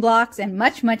carving blocks, and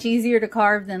much, much easier to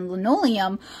carve than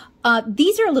linoleum.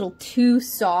 These are a little too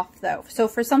soft though. So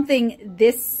for something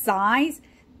this size,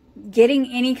 getting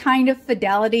any kind of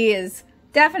fidelity is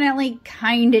definitely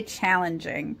kind of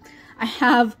challenging. I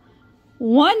have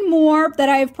one more that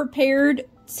I've prepared.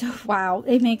 So wow,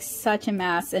 it makes such a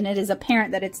mess, and it is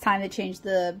apparent that it's time to change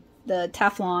the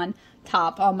Teflon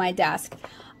top on my desk.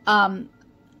 I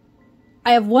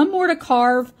have one more to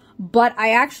carve, but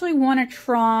I actually want to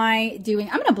try doing,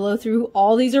 I'm going to blow through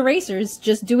all these erasers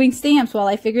just doing stamps while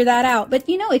I figure that out. But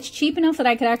you know, it's cheap enough that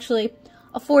I could actually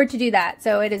afford to do that.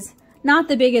 So it is not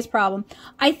the biggest problem.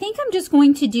 I think I'm just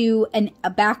going to do a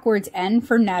backwards N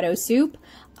for natto soup,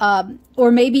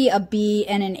 or maybe a B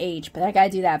and an H, but I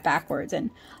gotta do that backwards. And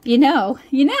you know,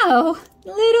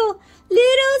 little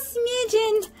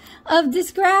smidgen of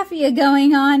dysgraphia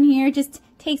going on here. Just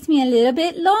takes me a little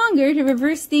bit longer to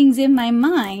reverse things in my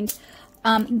mind.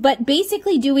 But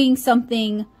basically doing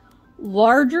something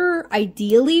larger,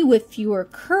 ideally with fewer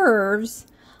curves,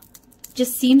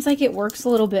 just seems like it works a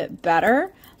little bit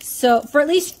better. So, at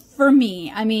least for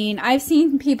me, I mean, I've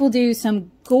seen people do some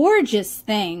gorgeous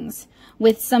things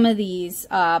with some of these,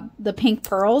 the pink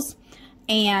pearls,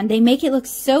 and they make it look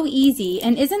so easy.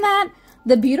 And isn't that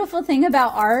the beautiful thing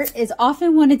about art, is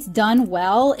often when it's done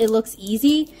well, it looks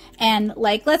easy. And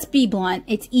like, let's be blunt,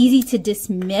 it's easy to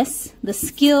dismiss the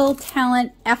skill,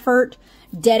 talent, effort,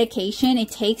 dedication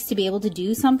it takes to be able to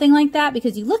do something like that,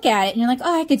 because you look at it and you're like,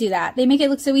 oh, I could do that. They make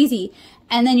it look so easy.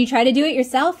 And then you try to do it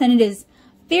yourself and it is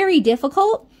very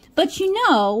difficult. But you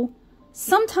know,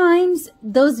 sometimes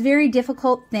those very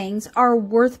difficult things are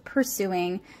worth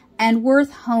pursuing and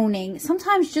worth honing,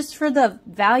 sometimes just for the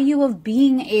value of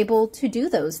being able to do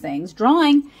those things.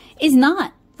 Drawing is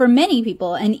not, for many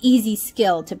people, an easy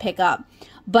skill to pick up.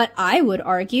 But I would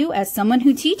argue, as someone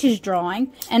who teaches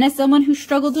drawing, and as someone who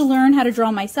struggled to learn how to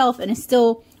draw myself and is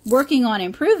still working on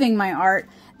improving my art,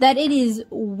 that it is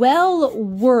well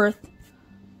worth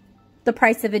the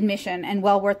price of admission and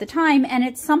well worth the time. And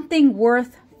it's something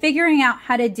worth figuring out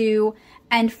how to do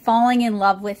and falling in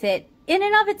love with it in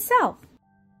and of itself.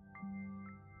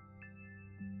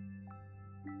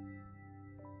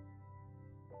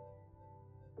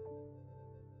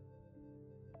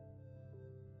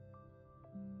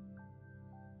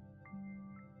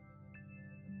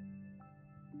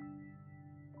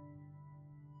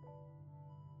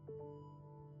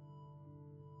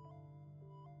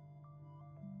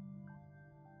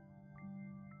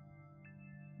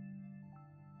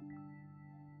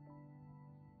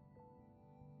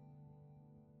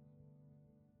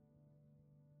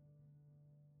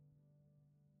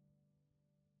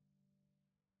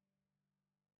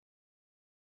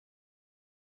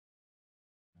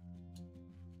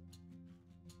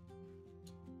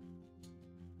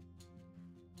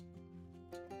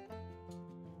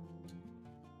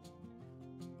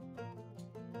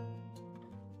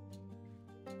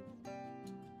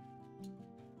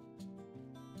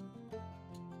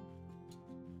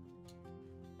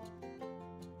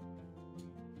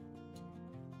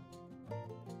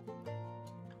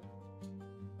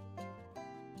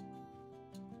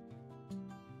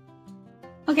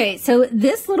 Okay, so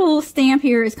this little stamp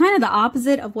here is kind of the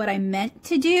opposite of what I meant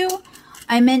to do.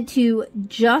 I meant to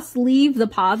just leave the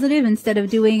positive instead of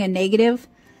doing a negative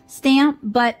stamp,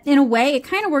 but in a way it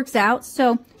kind of works out.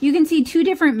 So you can see two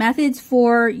different methods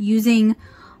for using,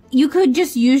 you could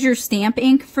just use your stamp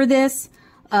ink for this.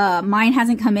 Mine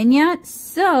hasn't come in yet,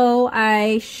 so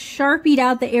I Sharpied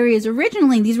out the areas.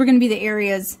 Originally, these were going to be the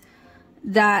areas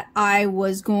that I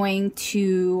was going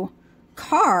to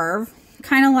carve,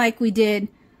 kind of like we did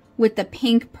with the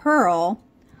pink pearl,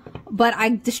 but I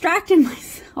distracted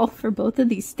myself for both of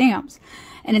these stamps,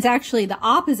 and it's actually the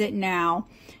opposite now.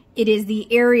 It is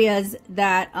the areas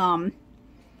that kind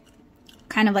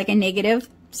of like a negative,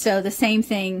 so the same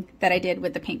thing that I did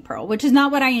with the pink pearl, which is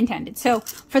not what I intended. So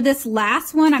for this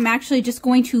last one, I'm actually just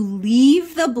going to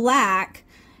leave the black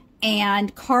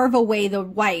and carve away the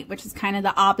white, which is kind of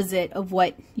the opposite of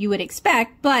what you would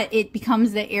expect, but it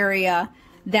becomes the area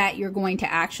that you're going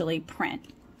to actually print.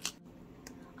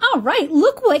 All right,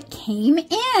 look what came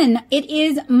in. It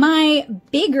is my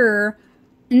bigger,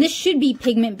 and this should be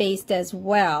pigment based as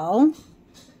well,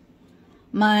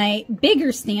 my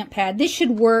bigger stamp pad. This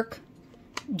should work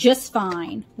just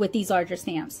fine with these larger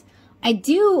stamps. I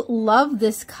do love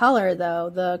this color though.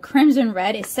 The crimson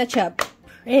red is such a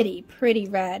pretty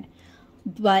red,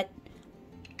 but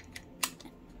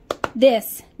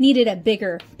this needed a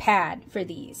bigger pad for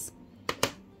these.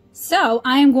 So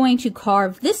I am going to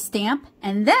carve this stamp,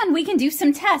 and then we can do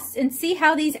some tests and see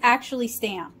how these actually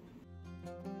stamp.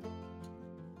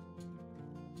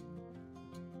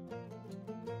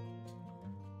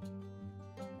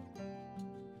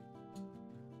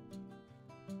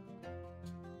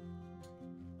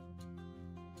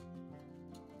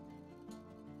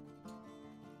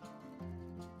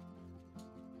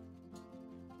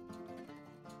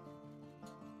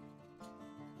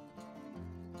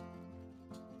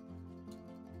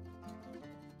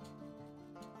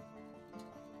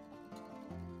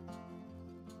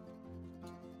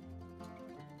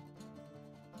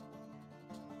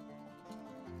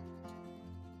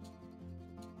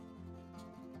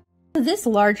 This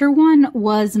larger one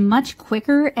was much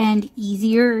quicker and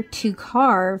easier to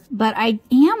carve, but I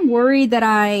am worried that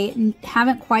I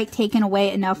haven't quite taken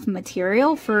away enough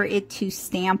material for it to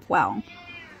stamp well.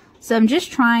 So I'm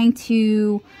just trying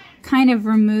to kind of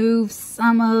remove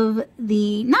some of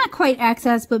the, not quite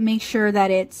excess, but make sure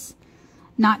that it's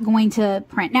not going to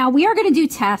print. Now we are going to do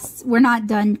tests. We're not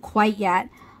done quite yet,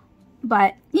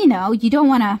 but you know, you don't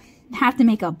want to have to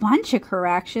make a bunch of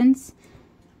corrections.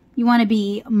 You want to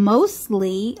be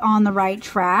mostly on the right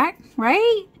track,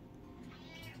 right?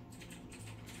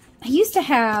 I used to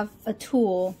have a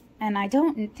tool, and I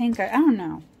don't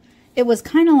know. It was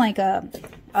kind of like a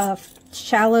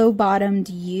shallow bottomed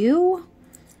U.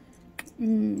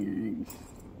 No,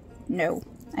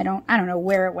 I don't know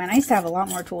where it went. I used to have a lot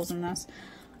more tools than this.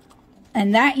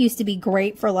 And that used to be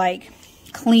great for like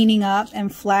cleaning up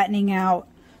and flattening out,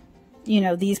 you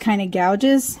know, these kind of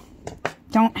gouges.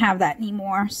 Don't have that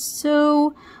anymore,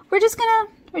 so we're just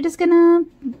gonna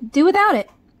do without it.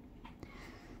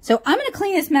 So I'm gonna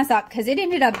clean this mess up because it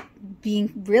ended up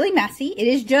being really messy. It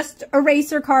is just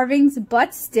eraser carvings,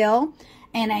 but still,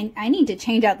 and I need to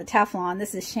change out the Teflon.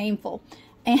 This is shameful,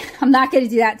 and I'm not gonna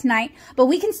do that tonight, but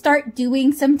we can start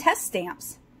doing some test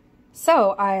stamps.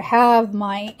 So I have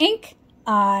my ink,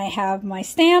 I have my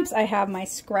stamps, I have my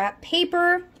scrap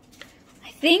paper.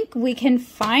 I think we can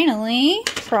finally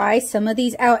try some of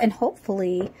these out, and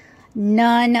hopefully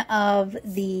none of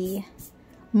the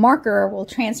marker will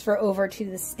transfer over to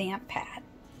the stamp pad.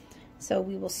 So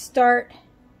we will start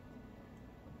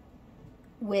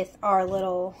with our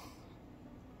little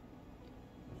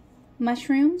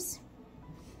mushrooms.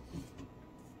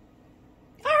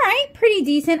 All right, pretty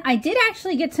decent. I did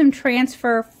actually get some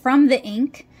transfer from the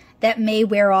ink that may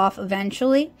wear off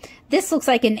eventually. This looks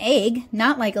like an egg,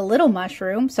 not like a little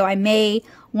mushroom, so I may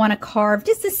want to carve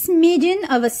just a smidgen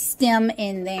of a stem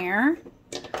in there.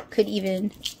 Could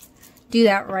even do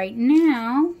that right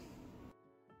now.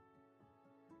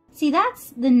 See,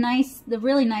 that's the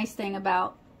really nice thing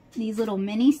about these little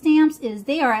mini stamps is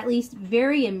they are at least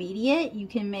very immediate. You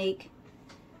can make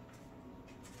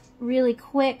really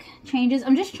quick changes.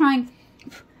 I'm just trying.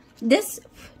 This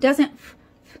doesn't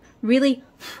really,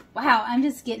 wow, I'm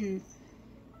just getting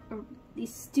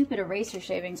these stupid eraser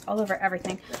shavings all over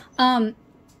everything.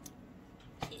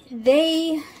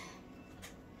 They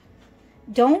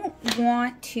don't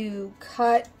want to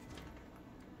cut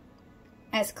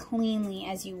as cleanly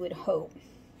as you would hope.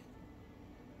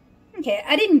 Okay,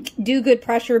 I didn't do good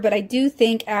pressure, but I do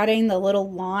think adding the little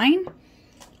line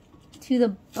to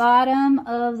the bottom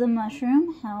of the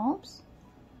mushroom helps.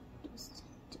 Just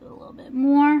do a little bit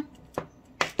more.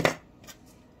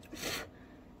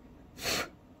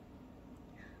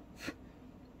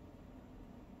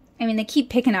 I mean, they keep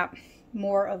picking up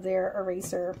more of their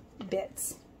eraser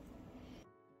bits.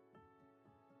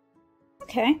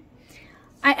 Okay.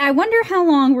 I wonder how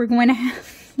long we're going to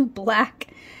have the black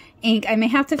ink. I may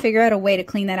have to figure out a way to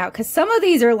clean that out because some of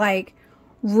these are like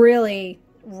really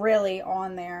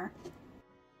on there.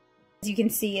 As you can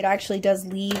see, it actually does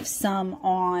leave some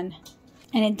on,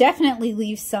 and it definitely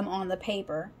leaves some on the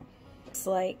paper. It's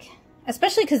like,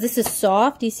 especially because this is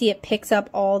soft, you see it picks up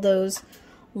all those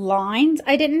lines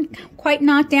I didn't quite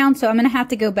knock down, so I'm gonna have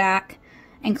to go back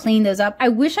and clean those up. I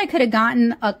wish I could have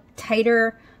gotten a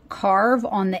tighter carve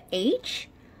on the H,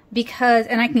 because,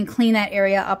 and I can clean that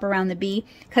area up around the B,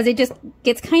 because it just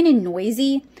gets kind of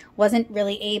noisy. Wasn't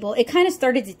really able, it kind of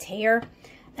started to tear,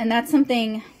 and that's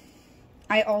something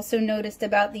I also noticed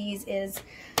about these is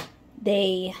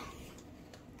they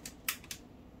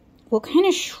will kind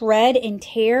of shred and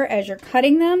tear as you're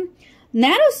cutting them.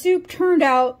 Natto Soup turned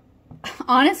out,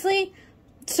 honestly,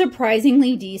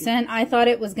 surprisingly decent. I thought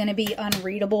it was going to be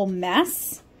unreadable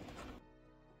mess.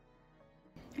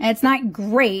 And it's not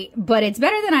great, but it's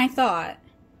better than I thought.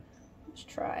 Let's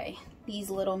try these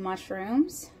little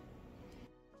mushrooms.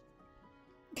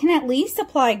 Can at least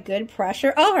apply good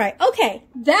pressure. All right, okay,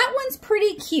 that one's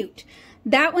pretty cute.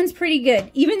 That one's pretty good.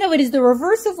 Even though it is the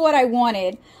reverse of what I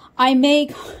wanted, I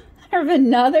make carve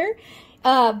another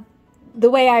the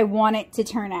way I want it to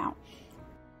turn out.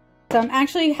 So I'm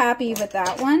actually happy with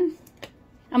that one.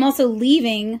 I'm also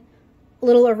leaving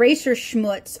little eraser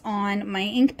schmutz on my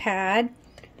ink pad,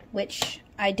 which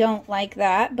I don't like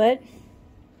that, but...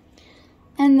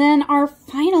 And then our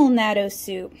final natto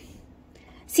soup.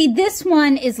 See, this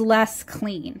one is less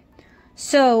clean.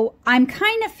 So I'm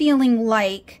kind of feeling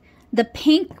like the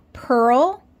pink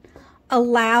pearl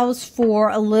allows for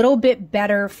a little bit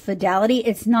better fidelity.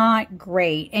 It's not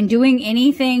great. And doing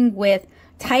anything with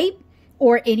type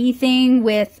or anything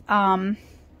with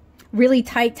really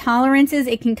tight tolerances,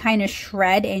 it can kind of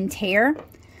shred and tear.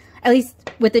 At least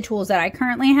with the tools that I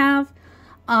currently have.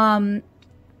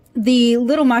 The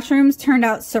little mushrooms turned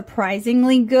out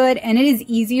surprisingly good, and it is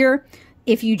easier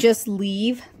if you just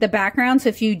leave the background. So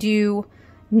if you do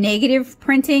negative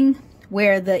printing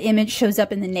where the image shows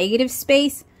up in the negative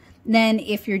space, then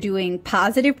if you're doing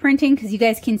positive printing, because you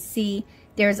guys can see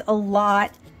there's a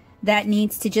lot that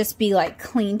needs to just be like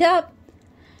cleaned up.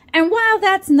 And while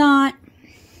that's not,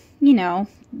 you know,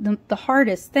 the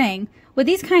hardest thing, with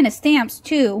these kind of stamps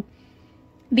too,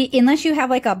 unless you have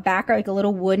like a back, or like a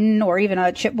little wooden or even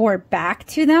a chipboard back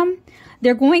to them,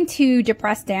 they're going to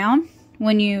depress down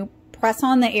when you press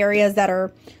on the areas that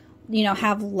are, you know,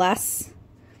 have less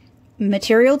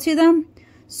material to them.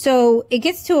 So it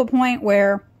gets to a point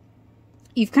where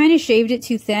you've kind of shaved it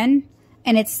too thin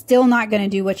and it's still not going to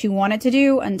do what you want it to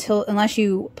do unless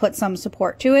you put some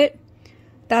support to it.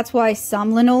 That's why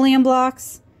some linoleum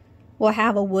blocks will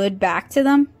have a wood back to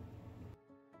them.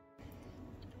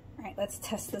 All right, let's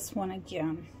test this one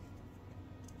again.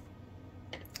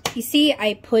 You see,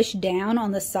 I pushed down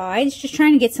on the sides, just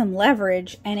trying to get some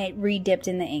leverage, and it re-dipped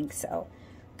in the ink. So,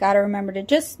 got to remember to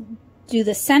just do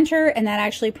the center, and that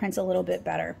actually prints a little bit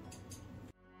better.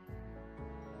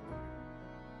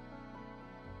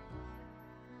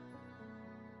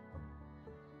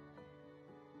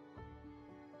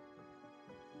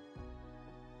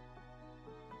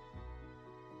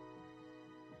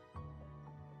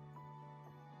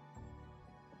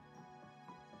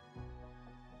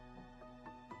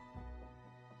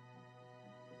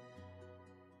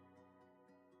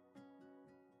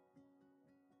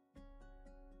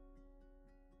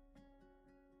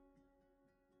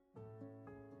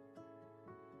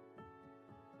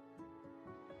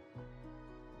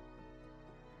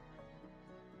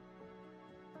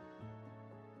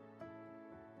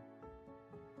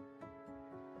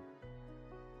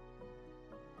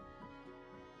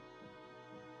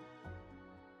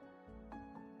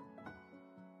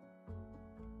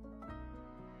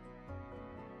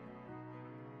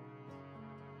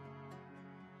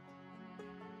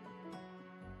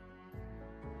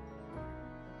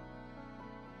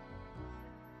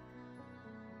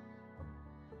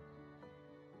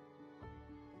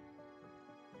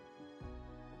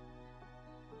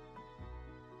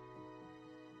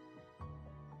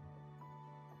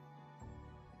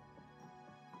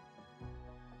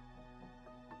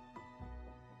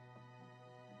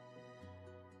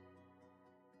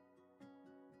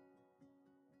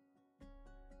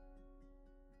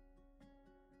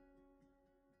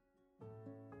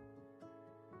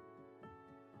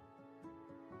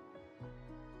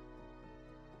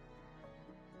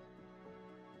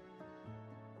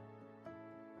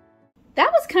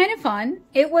 That was kind of fun.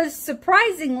 It was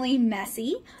surprisingly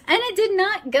messy, and it did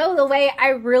not go the way I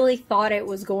really thought it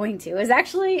was going to. It was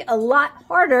actually a lot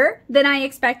harder than I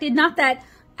expected. Not that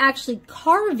actually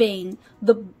carving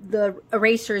the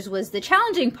erasers was the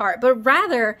challenging part, but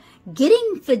rather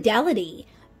getting fidelity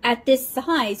at this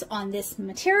size on this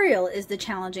material is the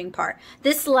challenging part.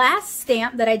 This last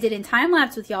stamp that I did in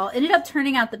time-lapse with y'all ended up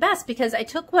turning out the best because I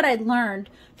took what I'd learned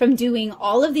from doing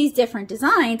all of these different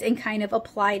designs and kind of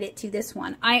applied it to this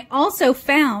one. I also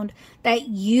found that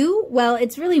well,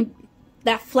 it's really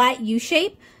that flat U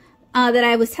shape that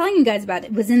I was telling you guys about.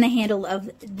 It was in the handle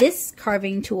of this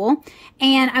carving tool,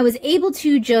 and I was able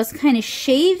to just kind of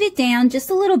shave it down just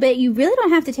a little bit. You really don't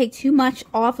have to take too much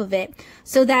off of it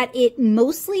so that it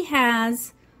mostly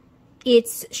has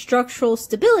its structural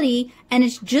stability and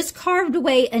it's just carved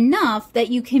away enough that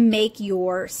you can make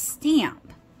your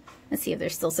stamp. Let's see if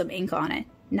there's still some ink on it.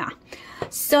 Nah.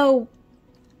 So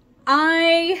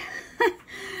I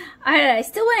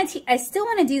still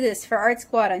want to do this for Art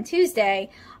Squad on Tuesday.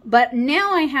 But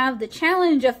now I have the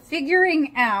challenge of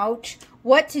figuring out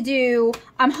what to do.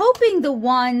 I'm hoping the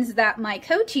ones that my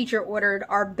co-teacher ordered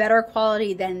are better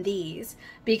quality than these,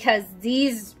 because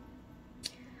these,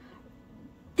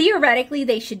 theoretically,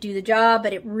 they should do the job,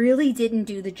 but it really didn't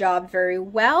do the job very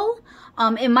well.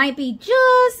 It might be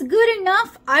just good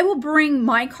enough. I will bring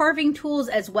my carving tools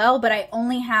as well, but I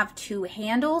only have 2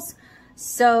 handles.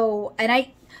 So, and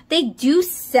they do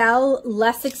sell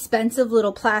less expensive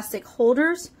little plastic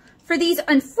holders for these.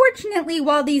 Unfortunately,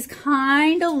 while these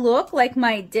kind of look like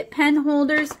my dip pen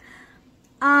holders,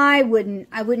 I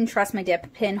wouldn't trust my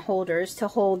dip pen holders to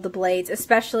hold the blades,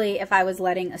 especially if I was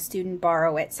letting a student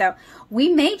borrow it. So we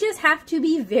may just have to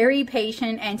be very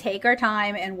patient and take our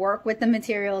time and work with the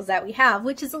materials that we have,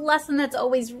 which is a lesson that's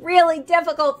always really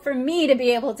difficult for me to be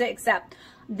able to accept.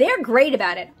 They're great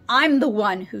about it. I'm the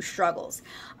one who struggles.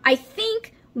 I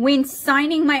think when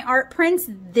signing my art prints,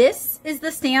 this is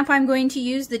the stamp I'm going to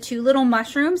use, the 2 little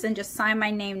mushrooms, and just sign my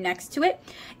name next to it.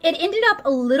 It ended up a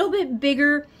little bit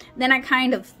bigger than I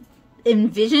kind of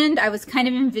envisioned. I was kind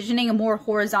of envisioning a more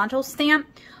horizontal stamp,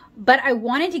 but I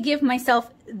wanted to give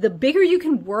myself, the bigger you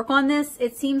can work on this,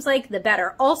 it seems like the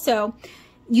better. Also,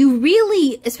 you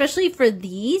really, especially for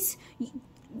these,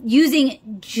 using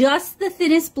just the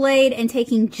thinnest blade and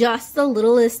taking just the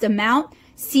littlest amount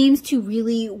seems to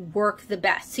really work the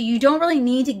best. So you don't really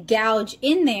need to gouge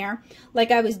in there like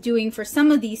I was doing for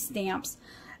some of these stamps.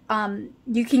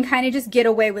 You can kind of just get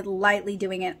away with lightly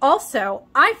doing it. Also,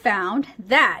 I found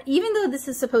that even though this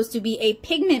is supposed to be a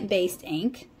pigment-based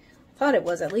ink, I thought it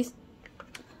was at least,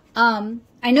 I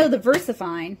know the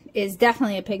VersaFine is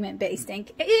definitely a pigment-based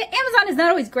ink. Amazon is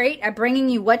not always great at bringing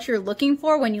you what you're looking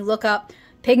for when you look up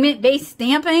pigment-based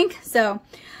stamp ink. So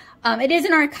it is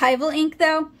an archival ink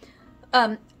though.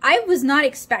 I was not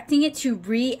expecting it to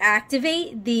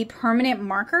reactivate the permanent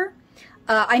marker.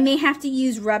 I may have to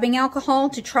use rubbing alcohol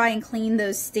to try and clean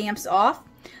those stamps off.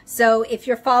 So if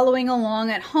you're following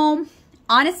along at home,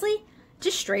 honestly,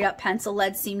 just straight up pencil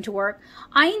lead seemed to work.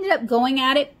 I ended up going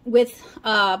at it with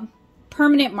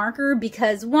permanent marker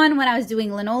because, one, when I was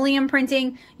doing linoleum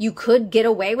printing, you could get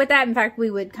away with that. In fact,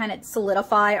 we would kind of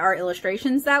solidify our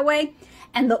illustrations that way.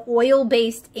 And the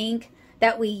oil-based ink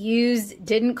that we used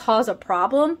didn't cause a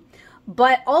problem.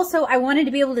 But also, I wanted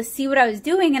to be able to see what I was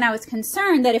doing, and I was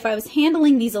concerned that if I was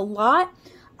handling these a lot,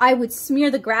 I would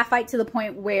smear the graphite to the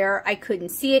point where I couldn't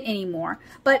see it anymore.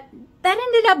 But that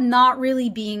ended up not really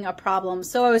being a problem,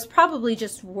 so I was probably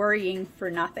just worrying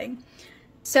for nothing.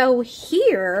 So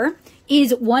here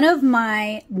is one of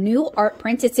my new art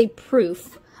prints. It's a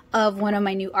proof of one of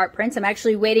my new art prints. I'm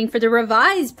actually waiting for the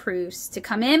revised proofs to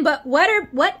come in, but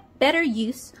what better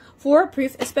use for a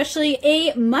proof, especially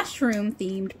a mushroom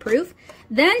themed proof,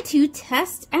 than to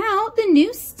test out the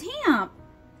new stamp.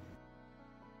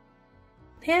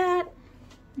 That,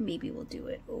 maybe we'll do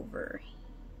it over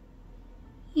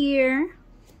here.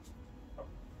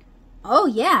 Oh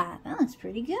yeah, that looks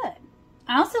pretty good.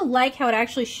 I also like how it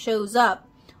actually shows up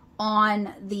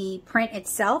on the print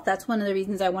itself. That's one of the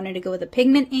reasons I wanted to go with a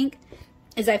pigment ink,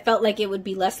 is I felt like it would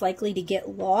be less likely to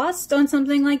get lost on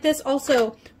something like this.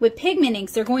 Also, with pigment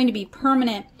inks, they're going to be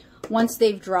permanent once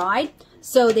they've dried.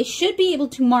 So they should be able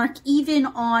to mark even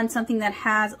on something that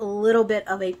has a little bit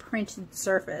of a printed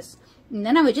surface. And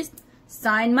then I would just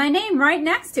sign my name right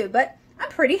next to it. But I'm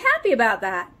pretty happy about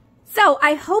that. So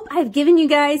I hope I've given you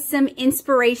guys some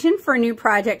inspiration for a new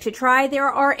project to try. There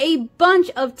are a bunch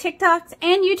of TikToks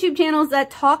and YouTube channels that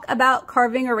talk about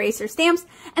carving eraser stamps,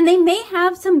 and they may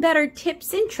have some better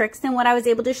tips and tricks than what I was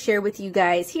able to share with you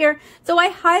guys here. So I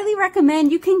highly recommend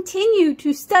you continue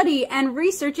to study and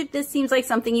research if this seems like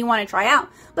something you want to try out.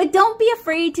 But don't be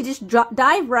afraid to just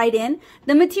dive right in.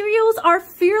 The materials are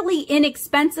fairly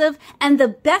inexpensive, and the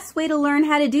best way to learn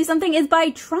how to do something is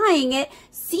by trying it,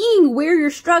 seeing where you're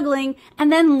struggling,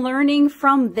 and then learning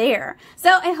from there.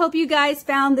 So I hope you guys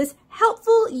found this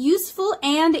helpful, useful,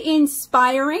 and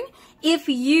inspiring. If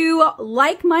you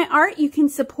like my art, you can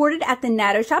support it at the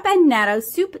Natto shop at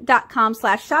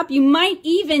nattosoup.com/shop. You might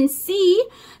even see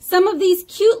some of these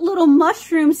cute little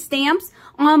mushroom stamps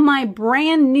on my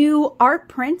brand new art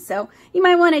print, so you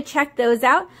might want to check those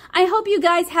out. I hope you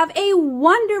guys have a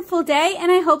wonderful day,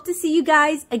 and I hope to see you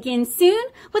guys again soon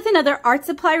with another art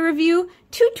supply review,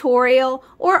 tutorial,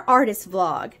 or artist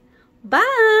vlog.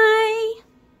 Bye!